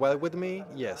get on well with me?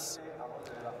 Yes.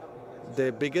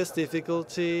 The biggest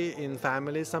difficulty in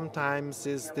family sometimes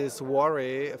is this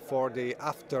worry for the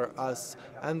after us,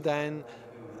 and then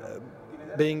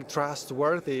being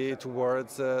trustworthy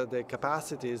towards the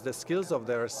capacities, the skills of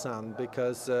their son,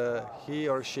 because he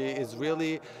or she is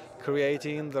really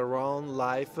creating their own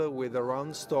life with their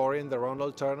own story and their own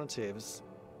alternatives.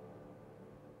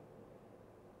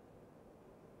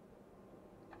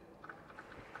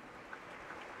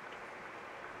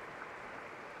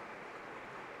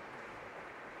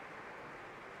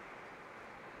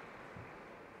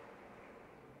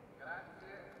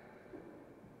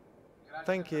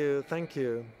 Thank you, thank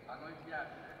you.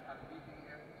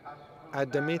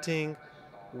 At the meeting,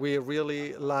 We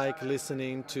really like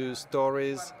listening to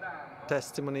stories,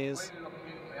 testimonies,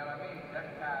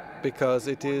 because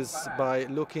it is by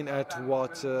looking at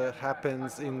what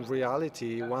happens in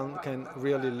reality one can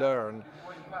really learn.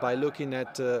 By looking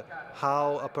at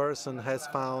how a person has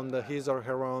found his or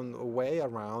her own way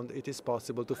around, it is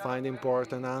possible to find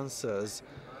important answers.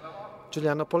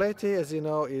 Giuliano Poletti, as you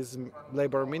know, is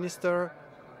Labour Minister,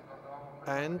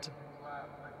 and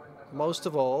most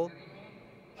of all,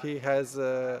 he has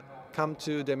come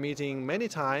to the meeting many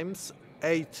times,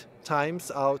 8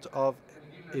 times out of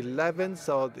 11,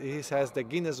 so he has the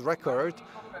Guinness record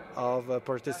of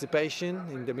participation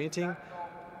in the meeting.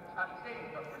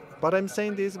 But I'm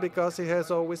saying this because he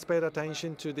has always paid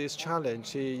attention to this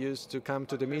challenge. He used to come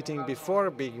to the meeting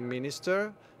before being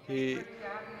minister. He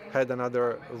had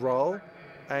another role.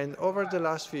 And over the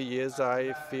last few years,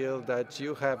 I feel that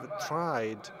you have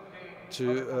tried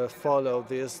to follow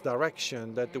this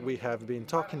direction that we have been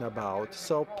talking about.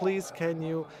 So please, can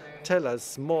you tell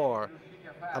us more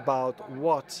about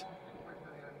what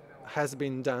has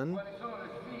been done,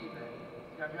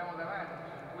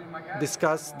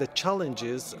 discuss the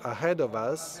challenges ahead of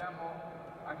us?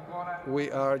 Are we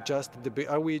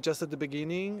just at the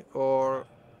beginning, or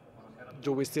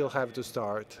do we still have to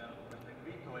start?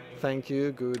 Thank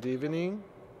you. Good evening.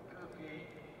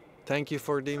 Thank you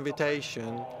for the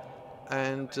invitation.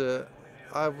 And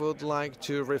I would like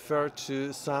to refer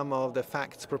to some of the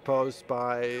facts proposed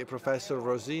by Professor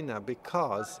Rosina,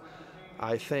 because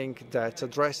I think that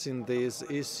addressing these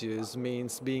issues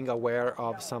means being aware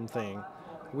of something.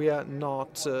 We are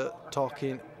not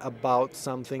talking about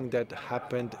something that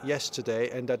happened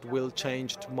yesterday and that will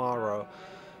change tomorrow.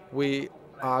 We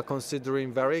are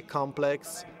considering very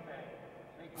complex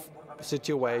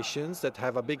situations that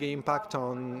have a big impact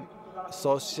on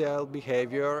social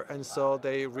behavior, and so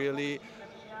they really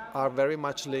are very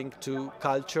much linked to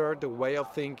culture, the way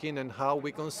of thinking, and how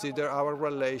we consider our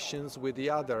relations with the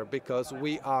other, because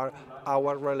we are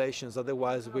our relations,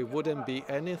 otherwise we wouldn't be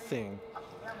anything.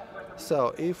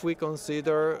 So if we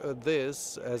consider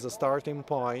this as a starting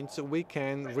point, we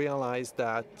can realize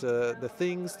that the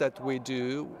things that we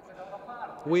do,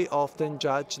 we often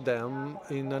judge them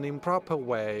in an improper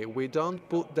way. We don't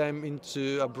put them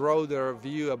into a broader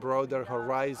view, a broader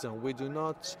horizon. We do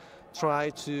not try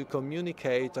to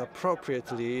communicate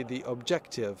appropriately the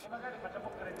objective,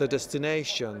 the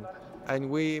destination. And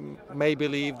we may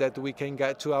believe that we can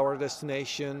get to our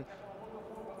destination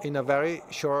in a very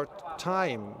short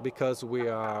time because we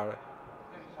are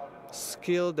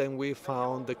skilled and we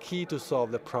found the key to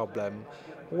solve the problem.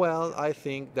 Well, I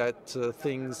think that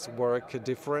things work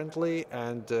differently,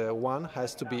 and one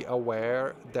has to be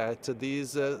aware that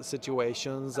these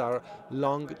situations are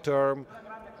long-term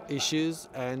issues,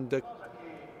 and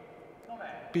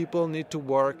people need to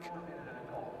work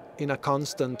in a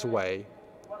constant way.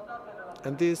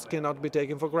 And this cannot be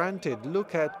taken for granted.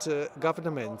 Look at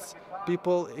governments.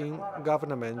 People in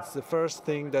governments, the first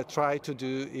thing they try to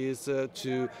do is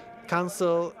to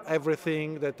cancel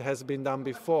everything that has been done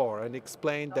before and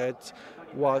explain that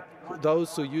what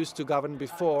those who used to govern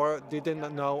before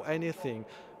didn't know anything.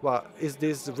 Well, is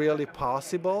this really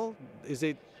possible?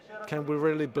 Can we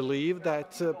really believe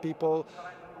that people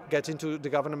get into the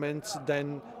government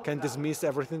then can dismiss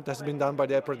everything that's been done by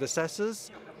their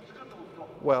predecessors?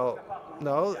 Well,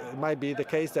 no, it might be the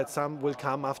case that some will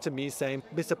come after me saying,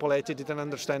 Mr. Poletti didn't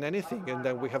understand anything, and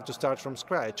then we have to start from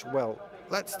scratch. Well,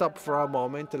 let's stop for a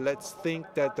moment and let's think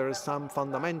that there are some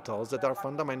fundamentals that are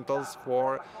fundamentals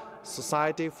for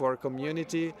society, for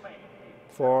community,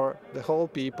 for the whole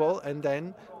people, and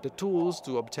then the tools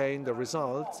to obtain the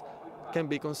results can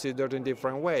be considered in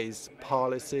different ways: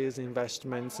 policies,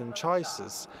 investments, and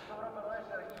choices.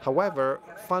 However,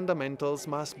 fundamentals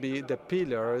must be the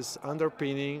pillars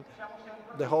underpinning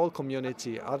the whole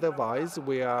community. Otherwise,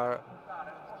 we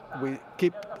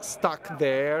keep stuck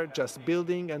there, just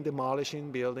building and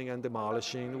demolishing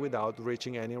without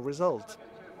reaching any result.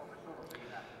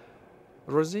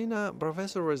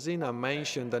 Professor Rosina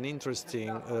mentioned an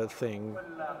interesting thing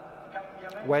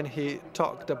when he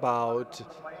talked about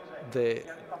the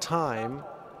time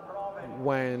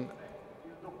when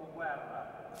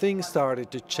things started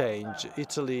to change.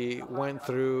 Italy went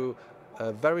through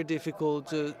a very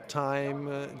difficult time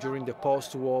during the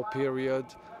post-war period.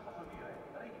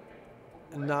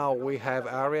 Now we have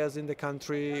areas in the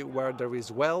country where there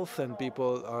is wealth and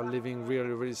people are living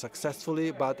really, really successfully,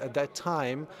 but at that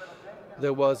time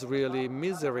there was really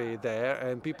misery there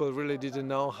and people really didn't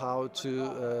know how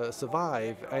to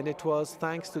survive. And it was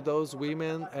thanks to those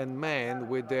women and men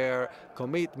with their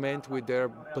commitment, with their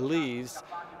beliefs,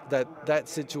 that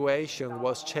situation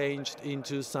was changed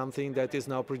into something that is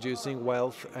now producing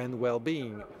wealth and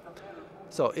well-being.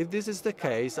 So if this is the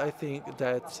case, I think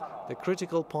that the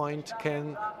critical point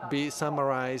can be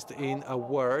summarized in a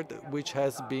word which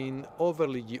has been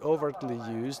overtly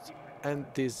used, and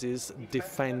this is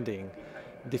defending.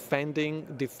 Defending,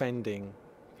 defending.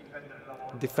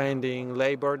 Defending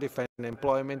labor, defending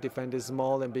employment, defending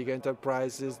small and big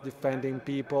enterprises, defending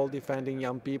people, defending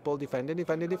young people,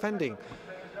 defending.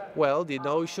 Well, the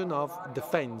notion of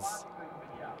defense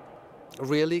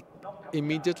really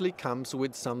immediately comes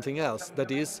with something else,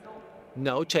 that is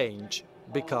no change,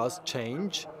 because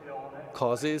change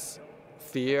causes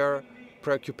fear,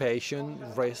 preoccupation,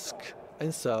 risk,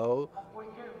 and so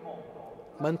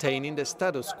maintaining the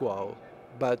status quo.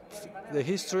 But the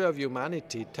history of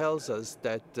humanity tells us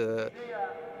that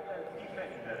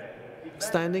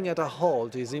standing at a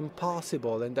halt is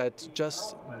impossible, and that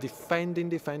just defending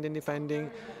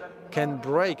can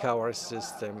break our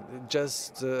system. It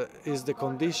just is the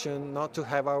condition not to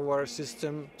have our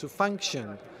system to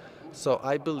function. So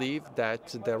I believe that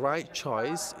the right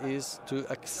choice is to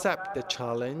accept the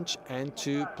challenge and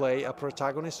to play a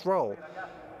protagonist role.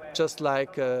 Just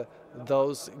like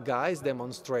those guys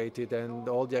demonstrated and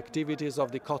all the activities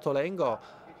of the Cottolengo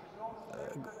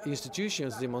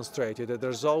institutions demonstrated, that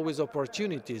there's always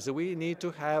opportunities. We need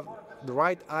to have the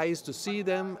right eyes to see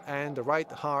them and the right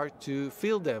heart to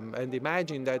feel them and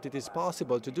imagine that it is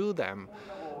possible to do them.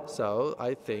 So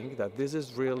I think that this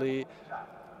is really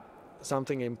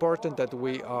something important that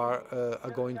we are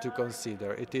going to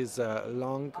consider. It is a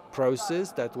long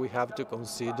process that we have to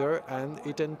consider, and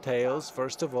it entails,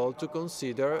 first of all, to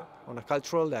consider on a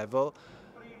cultural level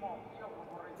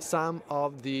some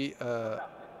of the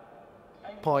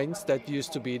points that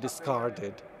used to be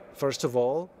discarded. First of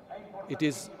all, it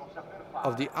is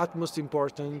of the utmost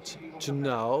importance to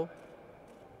know,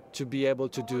 to be able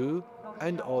to do,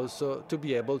 and also to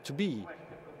be able to be.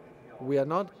 We are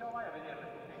not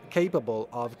capable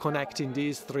of connecting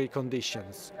these three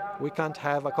conditions. We can't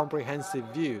have a comprehensive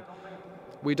view.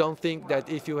 We don't think that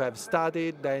if you have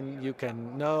studied, then you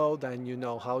can know, then you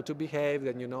know how to behave,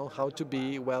 then you know how to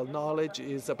be. Well, knowledge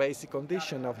is a basic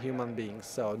condition of human beings.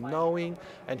 So knowing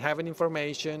and having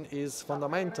information is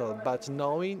fundamental, but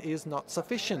knowing is not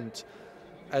sufficient,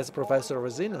 as Professor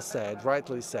Rosina said,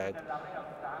 rightly said.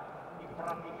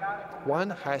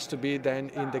 One has to be then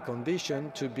in the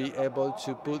condition to be able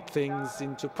to put things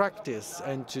into practice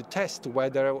and to test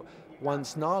whether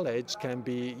one's knowledge can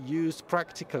be used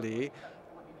practically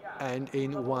and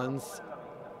in one's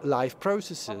life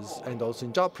processes and also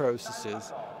in job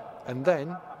processes. And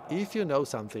then, if you know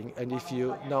something and if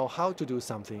you know how to do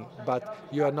something, but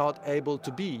you are not able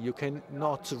to be, you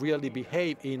cannot really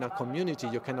behave in a community,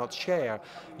 you cannot share,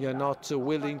 you're not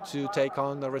willing to take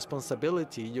on a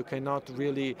responsibility, you cannot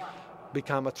really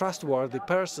become a trustworthy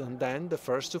person, then the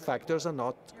first two factors are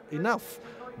not enough.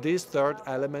 This third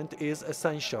element is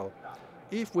essential.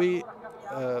 If we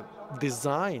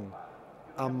design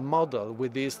a model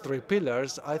with these three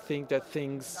pillars, I think that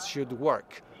things should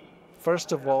work.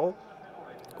 First of all,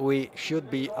 we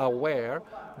should be aware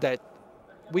that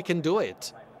we can do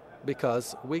it,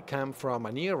 because we come from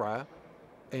an era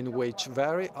in which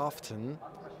very often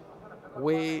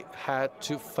we had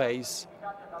to face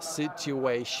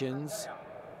situations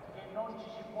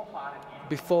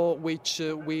before which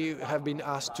we have been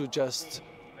asked to just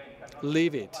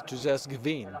leave it, to just give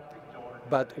in.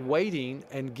 But waiting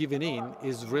and giving in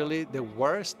is really the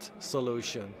worst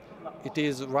solution. It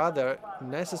is rather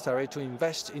necessary to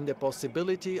invest in the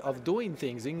possibility of doing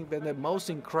things, even the most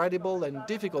incredible and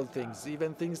difficult things,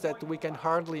 even things that we can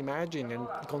hardly imagine and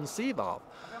conceive of.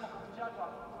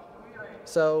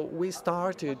 So we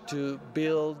started to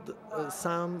build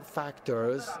some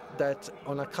factors that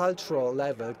on a cultural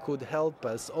level could help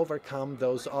us overcome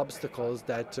those obstacles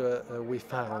that we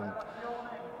found.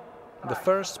 The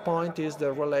first point is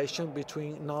the relation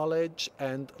between knowledge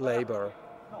and labor.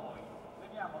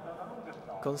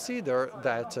 Consider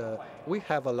that we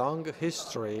have a long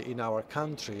history in our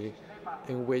country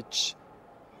in which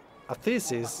a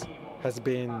thesis has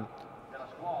been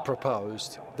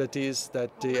proposed, that is,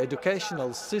 that the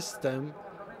educational system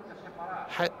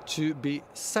had to be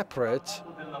separate,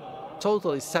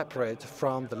 totally separate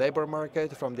from the labor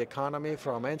market, from the economy,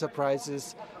 from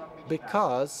enterprises,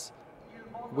 because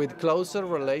with closer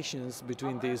relations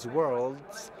between these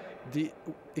worlds, the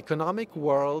economic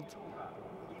world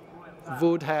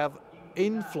would have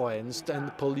influenced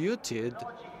and polluted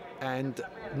and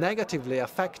negatively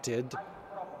affected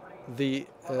the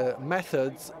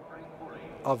methods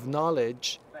of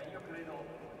knowledge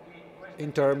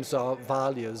in terms of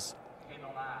values.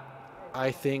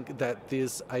 I think that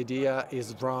this idea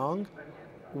is wrong.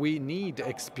 We need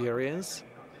experience.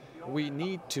 We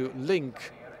need to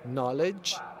link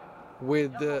knowledge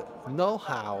with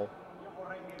know-how.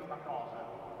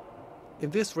 In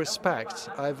this respect,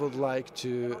 I would like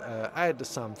to add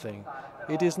something.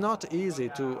 It is not easy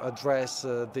to address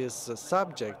this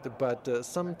subject, but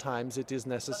sometimes it is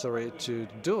necessary to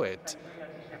do it.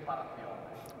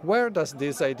 Where does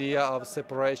this idea of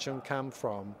separation come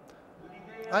from?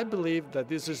 I believe that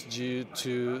this is due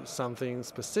to something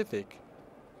specific.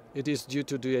 It is due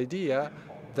to the idea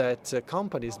that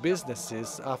companies,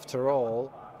 businesses, after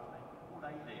all,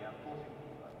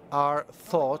 are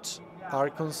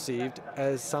conceived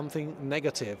as something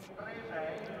negative.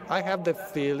 I have the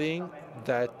feeling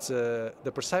that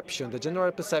the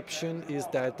general perception is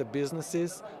that the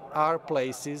businesses are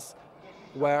places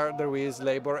where there is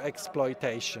labor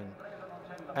exploitation,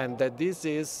 and that this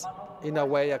is in a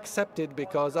way accepted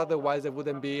because otherwise there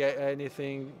wouldn't be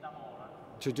anything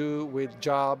to do with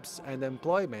jobs and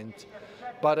employment.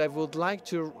 But I would like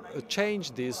to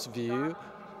change this view,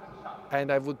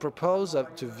 and I would propose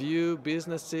to view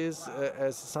businesses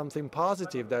as something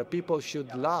positive that people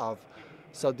should love.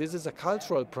 So this is a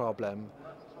cultural problem.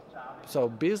 So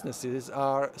businesses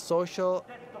are social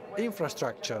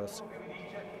infrastructures.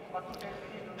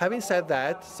 Having said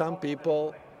that, some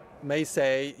people may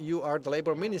say you are the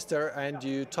labor minister and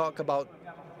you talk about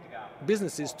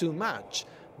businesses too much.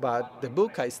 But the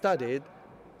book I studied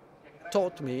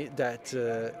taught me that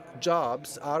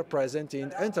jobs are present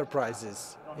in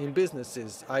enterprises, in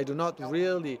businesses. I do not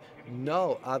really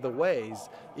know other ways.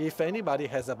 If anybody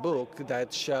has a book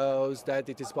that shows that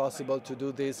it is possible to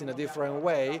do this in a different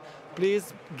way,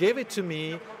 please give it to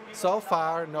me. So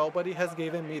far, nobody has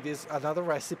given me another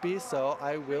recipe, so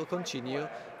I will continue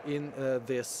in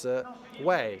this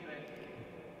way.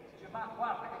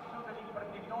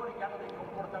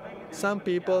 Some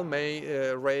people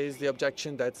may raise the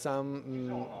objection that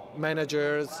some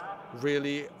managers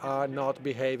really are not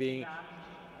behaving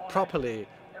properly.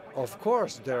 Of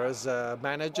course, there's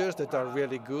managers that are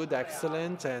really good,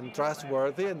 excellent, and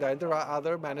trustworthy, and then there are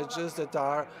other managers that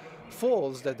are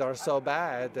fools, that are so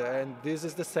bad. And this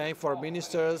is the same for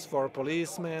ministers, for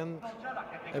policemen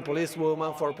and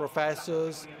policewomen, for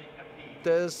professors.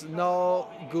 There's no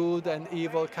good and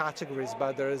evil categories,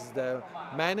 but there's the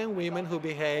men and women who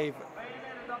behave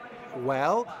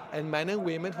well and men and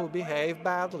women who behave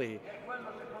badly.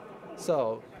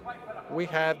 So we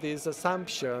have this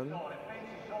assumption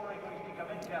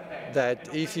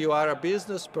that if you are a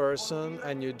business person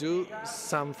and you do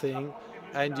something,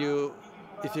 and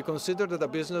if you consider that a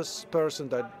business person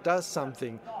that does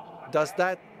something does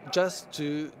that just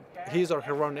to his or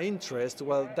her own interest,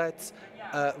 well, that's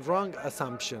a wrong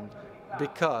assumption,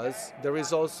 because there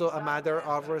is also a matter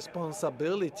of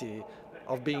responsibility,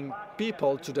 of being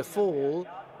people to the full,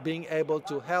 being able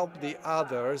to help the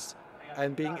others,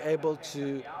 and being able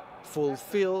to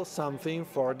fulfill something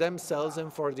for themselves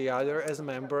and for the other as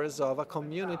members of a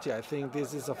community. I think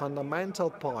this is a fundamental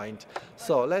point.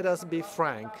 So let us be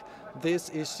frank.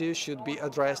 This issue should be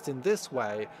addressed in this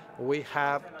way. We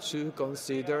have to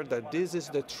consider that this is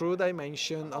the true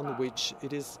dimension on which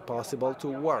it is possible to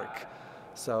work.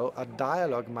 So a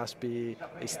dialogue must be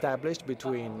established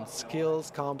between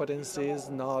skills,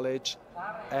 competencies, knowledge,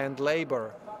 and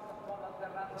labor.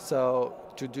 So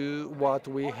to do what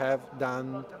we have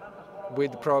done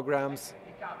with programs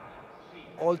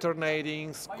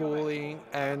alternating schooling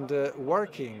and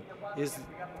working. Is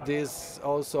this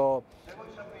also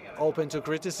open to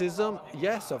criticism?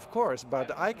 Yes, of course,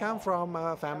 but I come from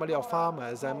a family of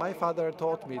farmers, and my father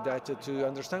taught me that to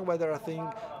understand whether a thing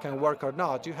can work or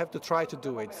not, you have to try to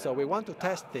do it. So we want to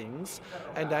test things,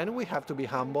 and then we have to be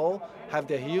humble, have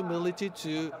the humility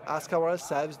to ask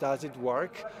ourselves, does it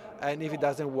work? And if it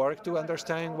doesn't work, to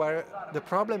understand where the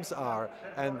problems are.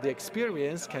 And the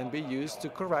experience can be used to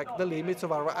correct the limits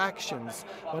of our actions,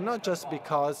 but not just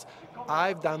because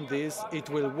I've done this, it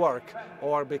will work,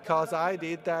 or because I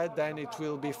did that, then it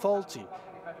will be faulty.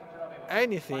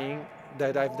 Anything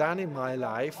that I've done in my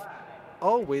life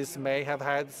always may have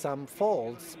had some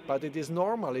faults, but it is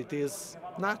normal, it is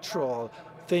natural.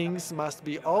 Things must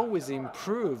be always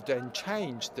improved and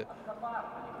changed.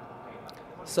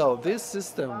 So this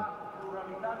system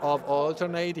of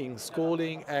alternating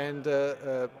schooling and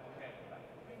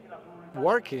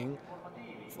working,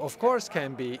 of course,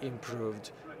 can be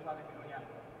improved.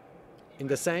 In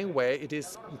the same way, it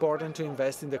is important to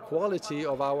invest in the quality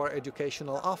of our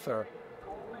educational offer.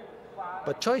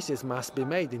 But choices must be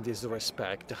made in this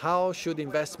respect. How should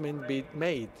investment be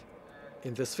made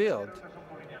in this field?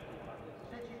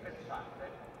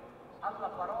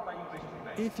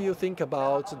 if you think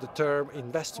about the term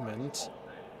investment,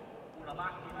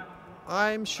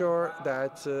 I'm sure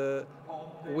that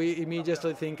we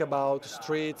immediately think about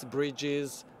streets,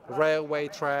 bridges, railway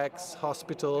tracks,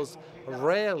 hospitals.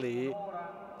 Rarely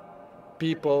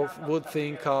people would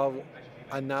think of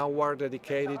an hour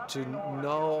dedicated to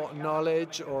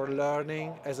knowledge or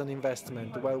learning as an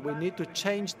investment. Well, we need to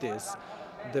change this.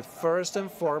 The first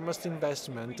and foremost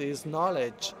investment is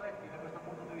knowledge.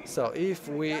 So if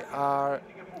we are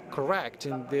correct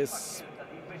in this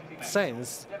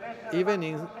sense, even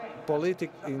in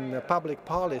public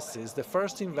policies, the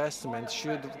first investment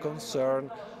should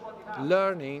concern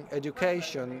learning,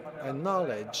 education, and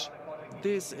knowledge.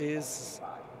 This is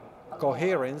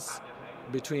coherence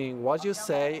between what you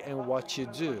say and what you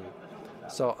do.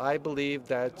 So I believe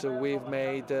that we've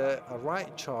made a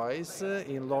right choice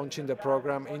in launching the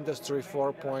program Industry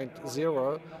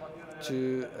 4.0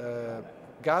 to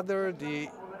gather the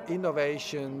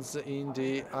innovations in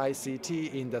the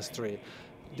ICT industry.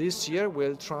 This year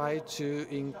we'll try to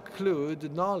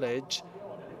include knowledge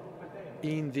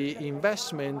in the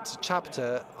investment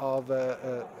chapter of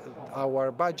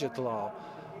our budget law,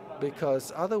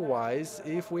 because otherwise,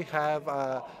 if we have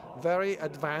a very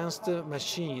advanced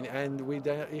machine and we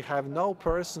have no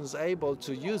persons able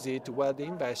to use it, well, the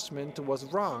investment was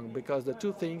wrong, because the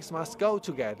two things must go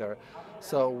together.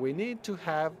 So we need to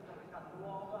have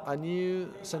a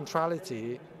new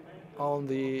centrality on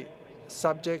the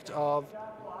subject of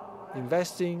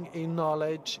investing in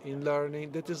knowledge, in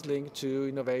learning that is linked to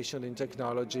innovation in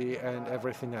technology and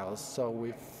everything else. So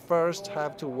we first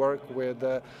have to work with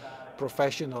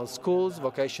professional schools,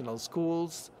 vocational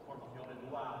schools,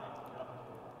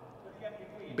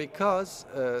 because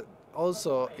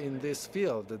also in this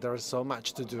field there is so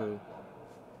much to do.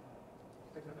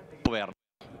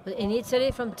 In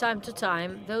Italy, from time to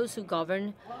time, those who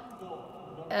govern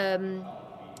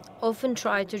often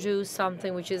try to do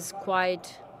something which is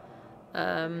quite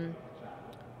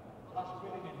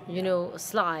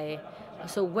sly.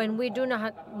 So when we do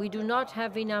not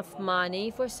have enough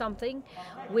money for something,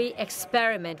 we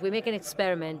experiment. We make an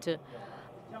experiment.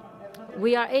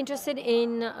 We are interested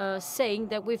in saying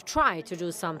that we've tried to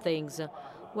do some things.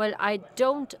 Well, I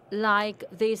don't like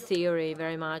this theory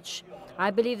very much. I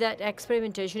believe that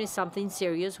experimentation is something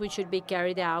serious which should be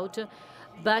carried out,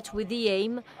 but with the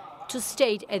aim to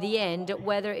state at the end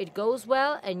whether it goes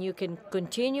well and you can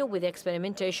continue with the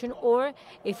experimentation, or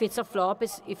if it's a flop,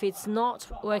 if it's not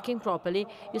working properly,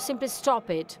 you simply stop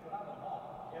it.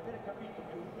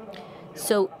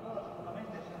 So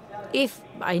if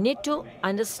I need to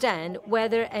understand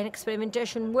whether an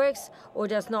experimentation works or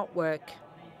does not work.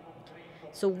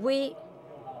 So we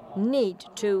need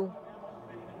to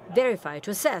verify,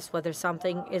 to assess whether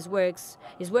something is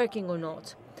working or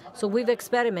not. So we've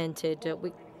experimented.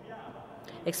 We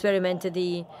experimented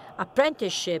the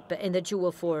apprenticeship in the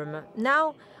dual form.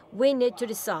 Now we need to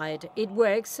decide it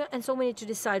works, and so we need to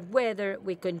decide whether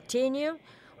we continue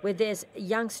with this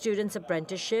young students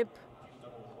apprenticeship,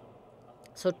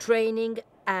 so training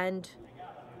and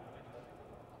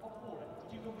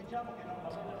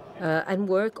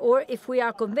work, or if we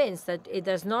are convinced that it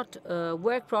does not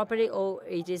work properly or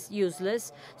it is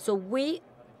useless, so we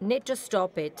need to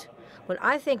stop it. Well,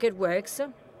 I think it works.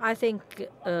 I think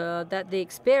that the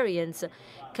experience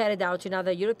carried out in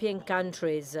other European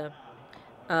countries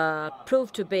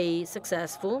proved to be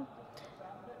successful.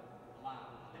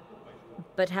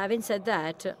 But having said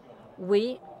that,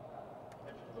 we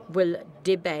will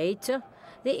debate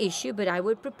the issue, but I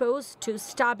would propose to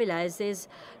stabilize this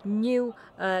new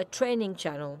training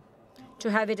channel, to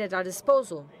have it at our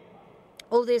disposal.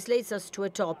 All this leads us to a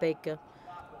topic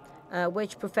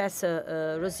which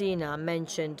Professor Rosina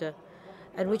mentioned,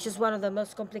 and which is one of the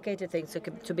most complicated things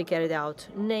to be carried out,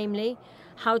 namely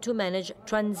how to manage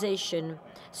transition,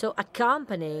 so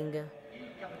accompanying.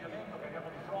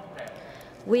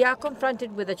 We are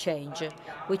confronted with a change,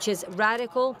 which is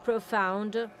radical,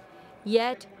 profound,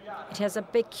 yet it has a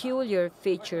peculiar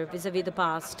feature vis-à-vis the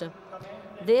past.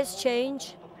 This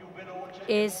change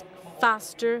is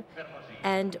faster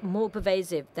and more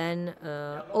pervasive than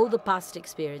all the past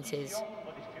experiences.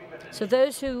 So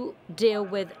those who deal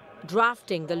with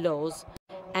drafting the laws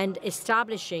and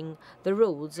establishing the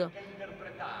rules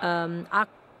are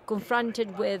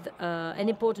confronted with an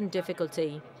important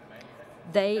difficulty.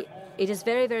 It is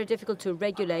very, very difficult to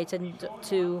regulate and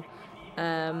to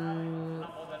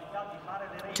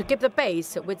keep the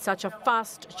pace with such a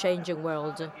fast-changing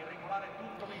world.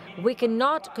 We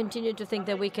cannot continue to think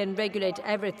that we can regulate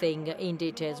everything in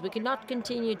details. We cannot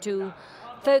continue to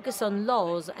focus on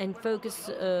laws and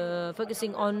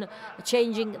focusing on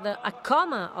changing a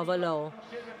comma of a law.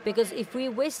 Because if we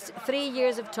waste 3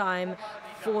 years of time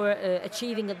for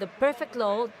achieving the perfect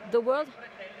law, the world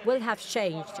will have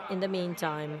changed in the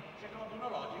meantime.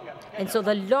 And so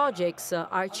the logics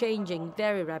are changing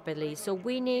very rapidly. So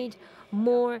we need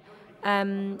more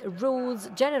rules,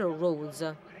 general rules,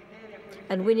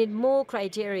 and we need more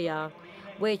criteria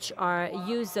which are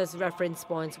used as reference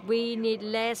points. We need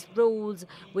less rules,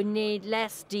 we need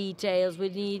less details, we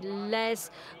need less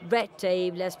red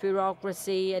tape, less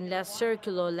bureaucracy, and less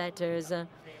circular letters.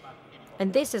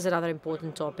 And this is another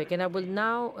important topic. And I will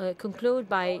now conclude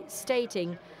by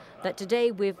stating that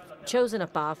today we've chosen a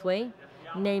pathway,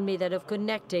 namely that of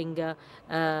connecting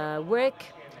work,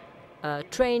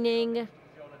 training,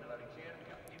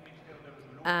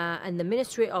 and the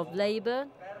Ministry of Labour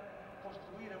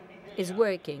is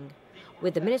working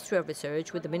with the Ministry of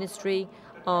Research, with the Ministry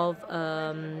of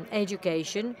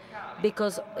Education,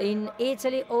 because in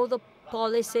Italy all the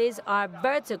policies are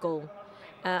vertical.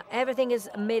 Everything is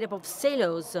made up of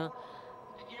silos,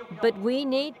 but we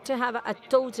need to have a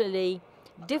totally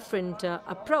different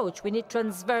approach. We need a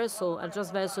transversal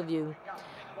view.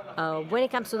 When it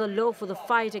comes to the law for the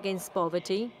fight against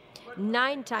poverty,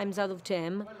 9 times out of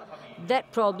 10,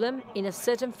 that problem in a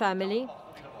certain family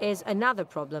is another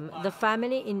problem. The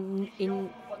family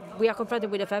we are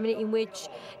confronted with a family in which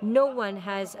no one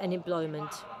has an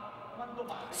employment.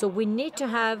 So we need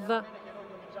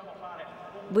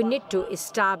to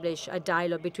establish a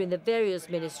dialogue between the various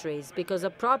ministries, because the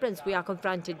problems we are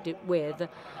confronted with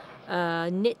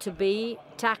need to be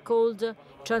tackled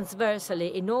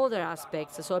transversally in all their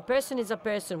aspects. So a person is a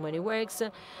person when he works,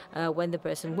 when the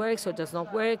person works or does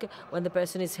not work, when the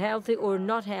person is healthy or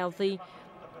not healthy.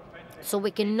 So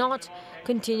we cannot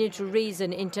continue to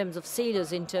reason in terms of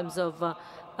silos, in terms of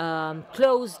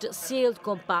closed, sealed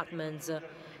compartments.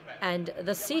 And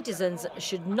the citizens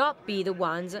should not be the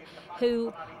ones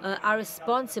who are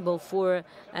responsible for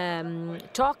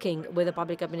talking with the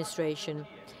public administration.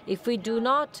 If we do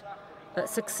not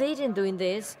succeed in doing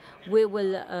this, we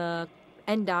will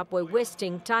end up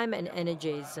wasting time and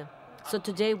energies. So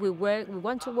today we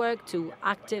want to work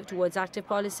towards active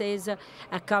policies,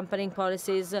 accompanying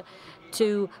policies,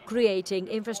 to creating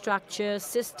infrastructure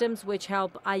systems which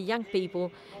help our young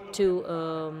people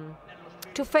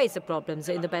to face the problems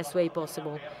in the best way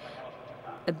possible.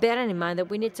 Bearing in mind that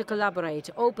we need to collaborate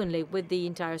openly with the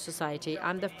entire society.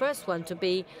 I'm the first one to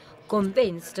be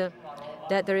convinced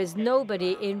that there is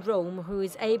nobody in Rome who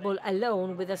is able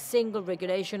alone with a single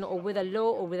regulation or with a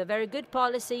law or with a very good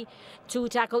policy to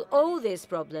tackle all these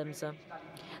problems.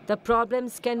 The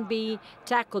problems can be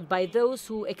tackled by those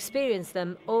who experience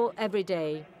them every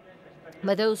day,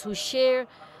 by those who share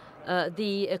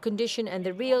the condition and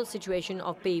the real situation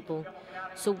of people.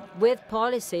 So with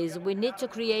policies, we need to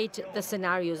create the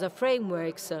scenarios, the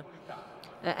frameworks,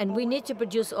 and we need to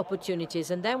produce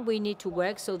opportunities. And then we need to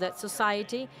work so that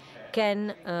society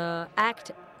can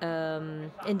act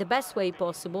in the best way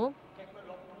possible,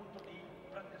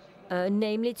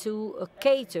 namely to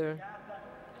cater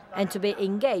and to be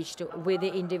engaged with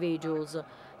the individuals.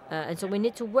 And so we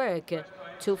need to work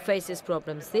to face these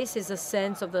problems. This is a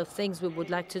sense of the things we would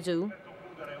like to do.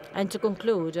 And to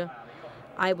conclude,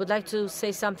 I would like to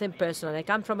say something personal. I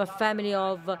come from a family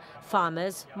of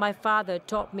farmers. My father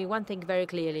taught me one thing very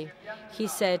clearly. He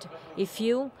said, if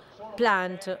you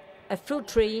plant a fruit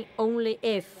tree only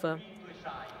if,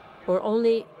 or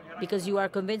only because you are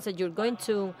convinced that you're going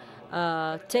to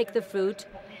take the fruit,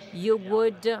 you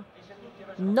would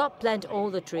not plant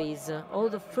all the trees, all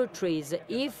the fruit trees.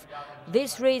 If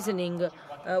this reasoning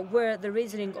were the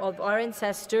reasoning of our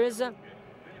ancestors,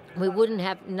 we wouldn't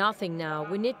have nothing now.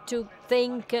 We need to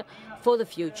think for the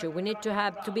future. We need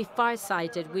to be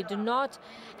far-sighted. We do not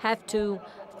have to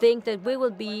think that we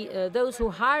will be those who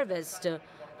harvest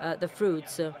the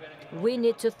fruits. We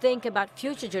need to think about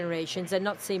future generations and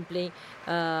not simply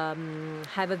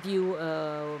have a view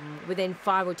within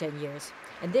 5 or 10 years.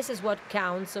 And this is what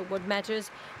counts, what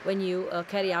matters when you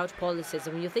carry out policies,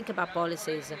 when you think about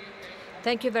policies.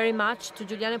 Thank you very much to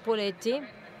Giuliano Poletti.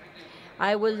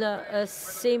 I will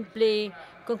simply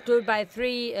conclude by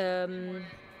 3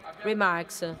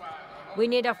 remarks. We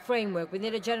need a framework. We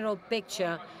need a general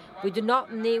picture. We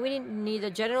need a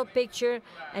general picture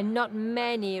and not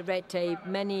many red tape,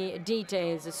 many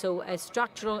details. So a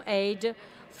structural aid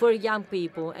for young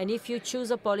people. And if you choose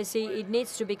a policy, it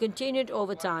needs to be continued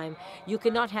over time. You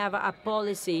cannot have a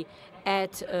policy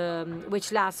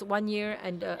which lasts 1 year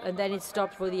and then it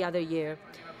stops for the other year.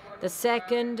 The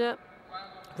second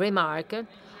remark,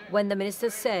 when the minister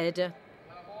said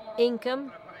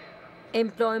income,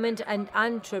 employment and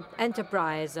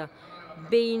enterprise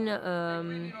being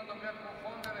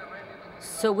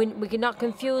So we cannot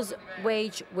confuse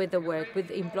wage with the work,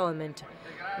 with employment.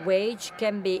 Wage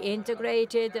can be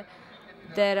integrated.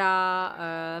 There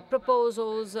are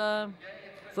proposals,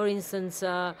 for instance,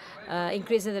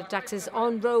 increasing the taxes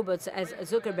on robots, as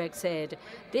Zuckerberg said.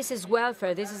 This is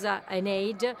welfare. This is an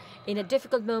aid in a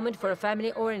difficult moment for a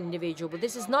family or an individual. But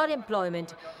this is not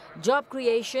employment. Job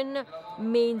creation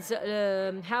means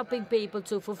helping people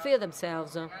to fulfill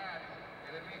themselves,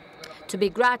 to be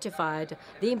gratified.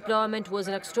 The employment was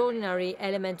an extraordinary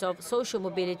element of social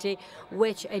mobility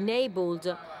which enabled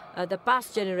the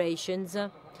past generations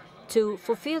to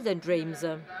fulfill their dreams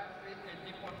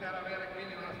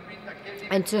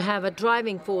and to have a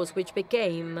driving force which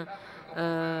became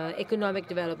economic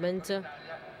development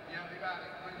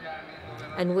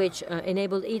and which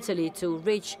enabled Italy to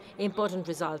reach important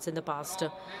results in the past.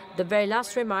 The very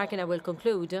last remark, and I will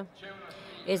conclude,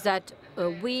 is that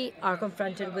we are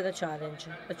confronted with a challenge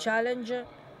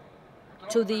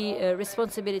to the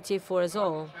responsibility for us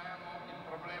all.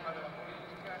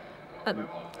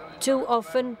 Too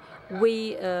often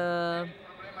we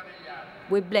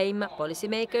blame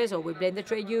policymakers, or we blame the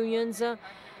trade unions,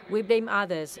 we blame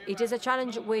others. It is a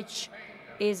challenge which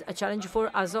is a challenge for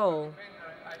us all.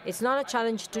 It's not a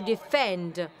challenge to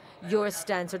defend your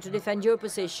stance or to defend your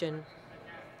position.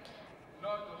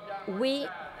 We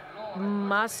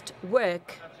must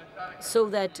work so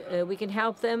that we can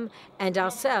help them and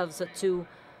ourselves to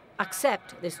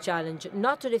accept this challenge,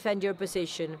 not to defend your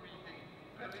position,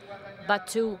 but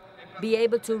to be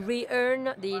able to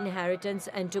re-earn the inheritance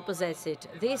and to possess it.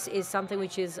 This is something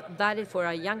which is valid for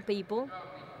our young people,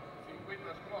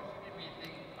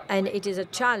 and it is a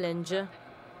challenge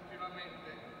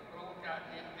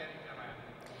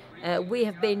we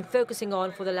have been focusing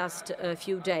on for the last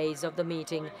few days of the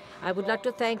meeting. I would like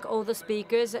to thank all the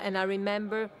speakers, and I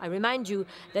remind you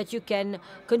that you can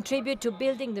contribute to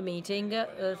building the meeting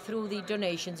through the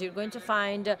donations. You're going to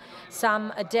find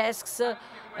some desks.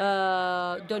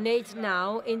 Donate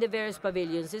now in the various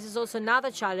pavilions. This is also another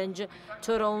challenge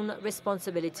to our own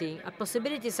responsibility. A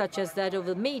possibility such as that of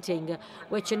a meeting,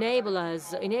 which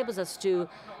enables us to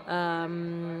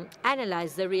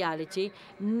analyze the reality,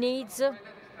 needs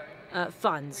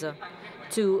funds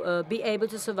to be able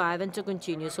to survive and to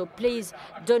continue. So please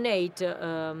donate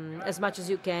as much as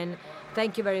you can.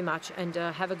 Thank you very much, and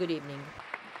have a good evening.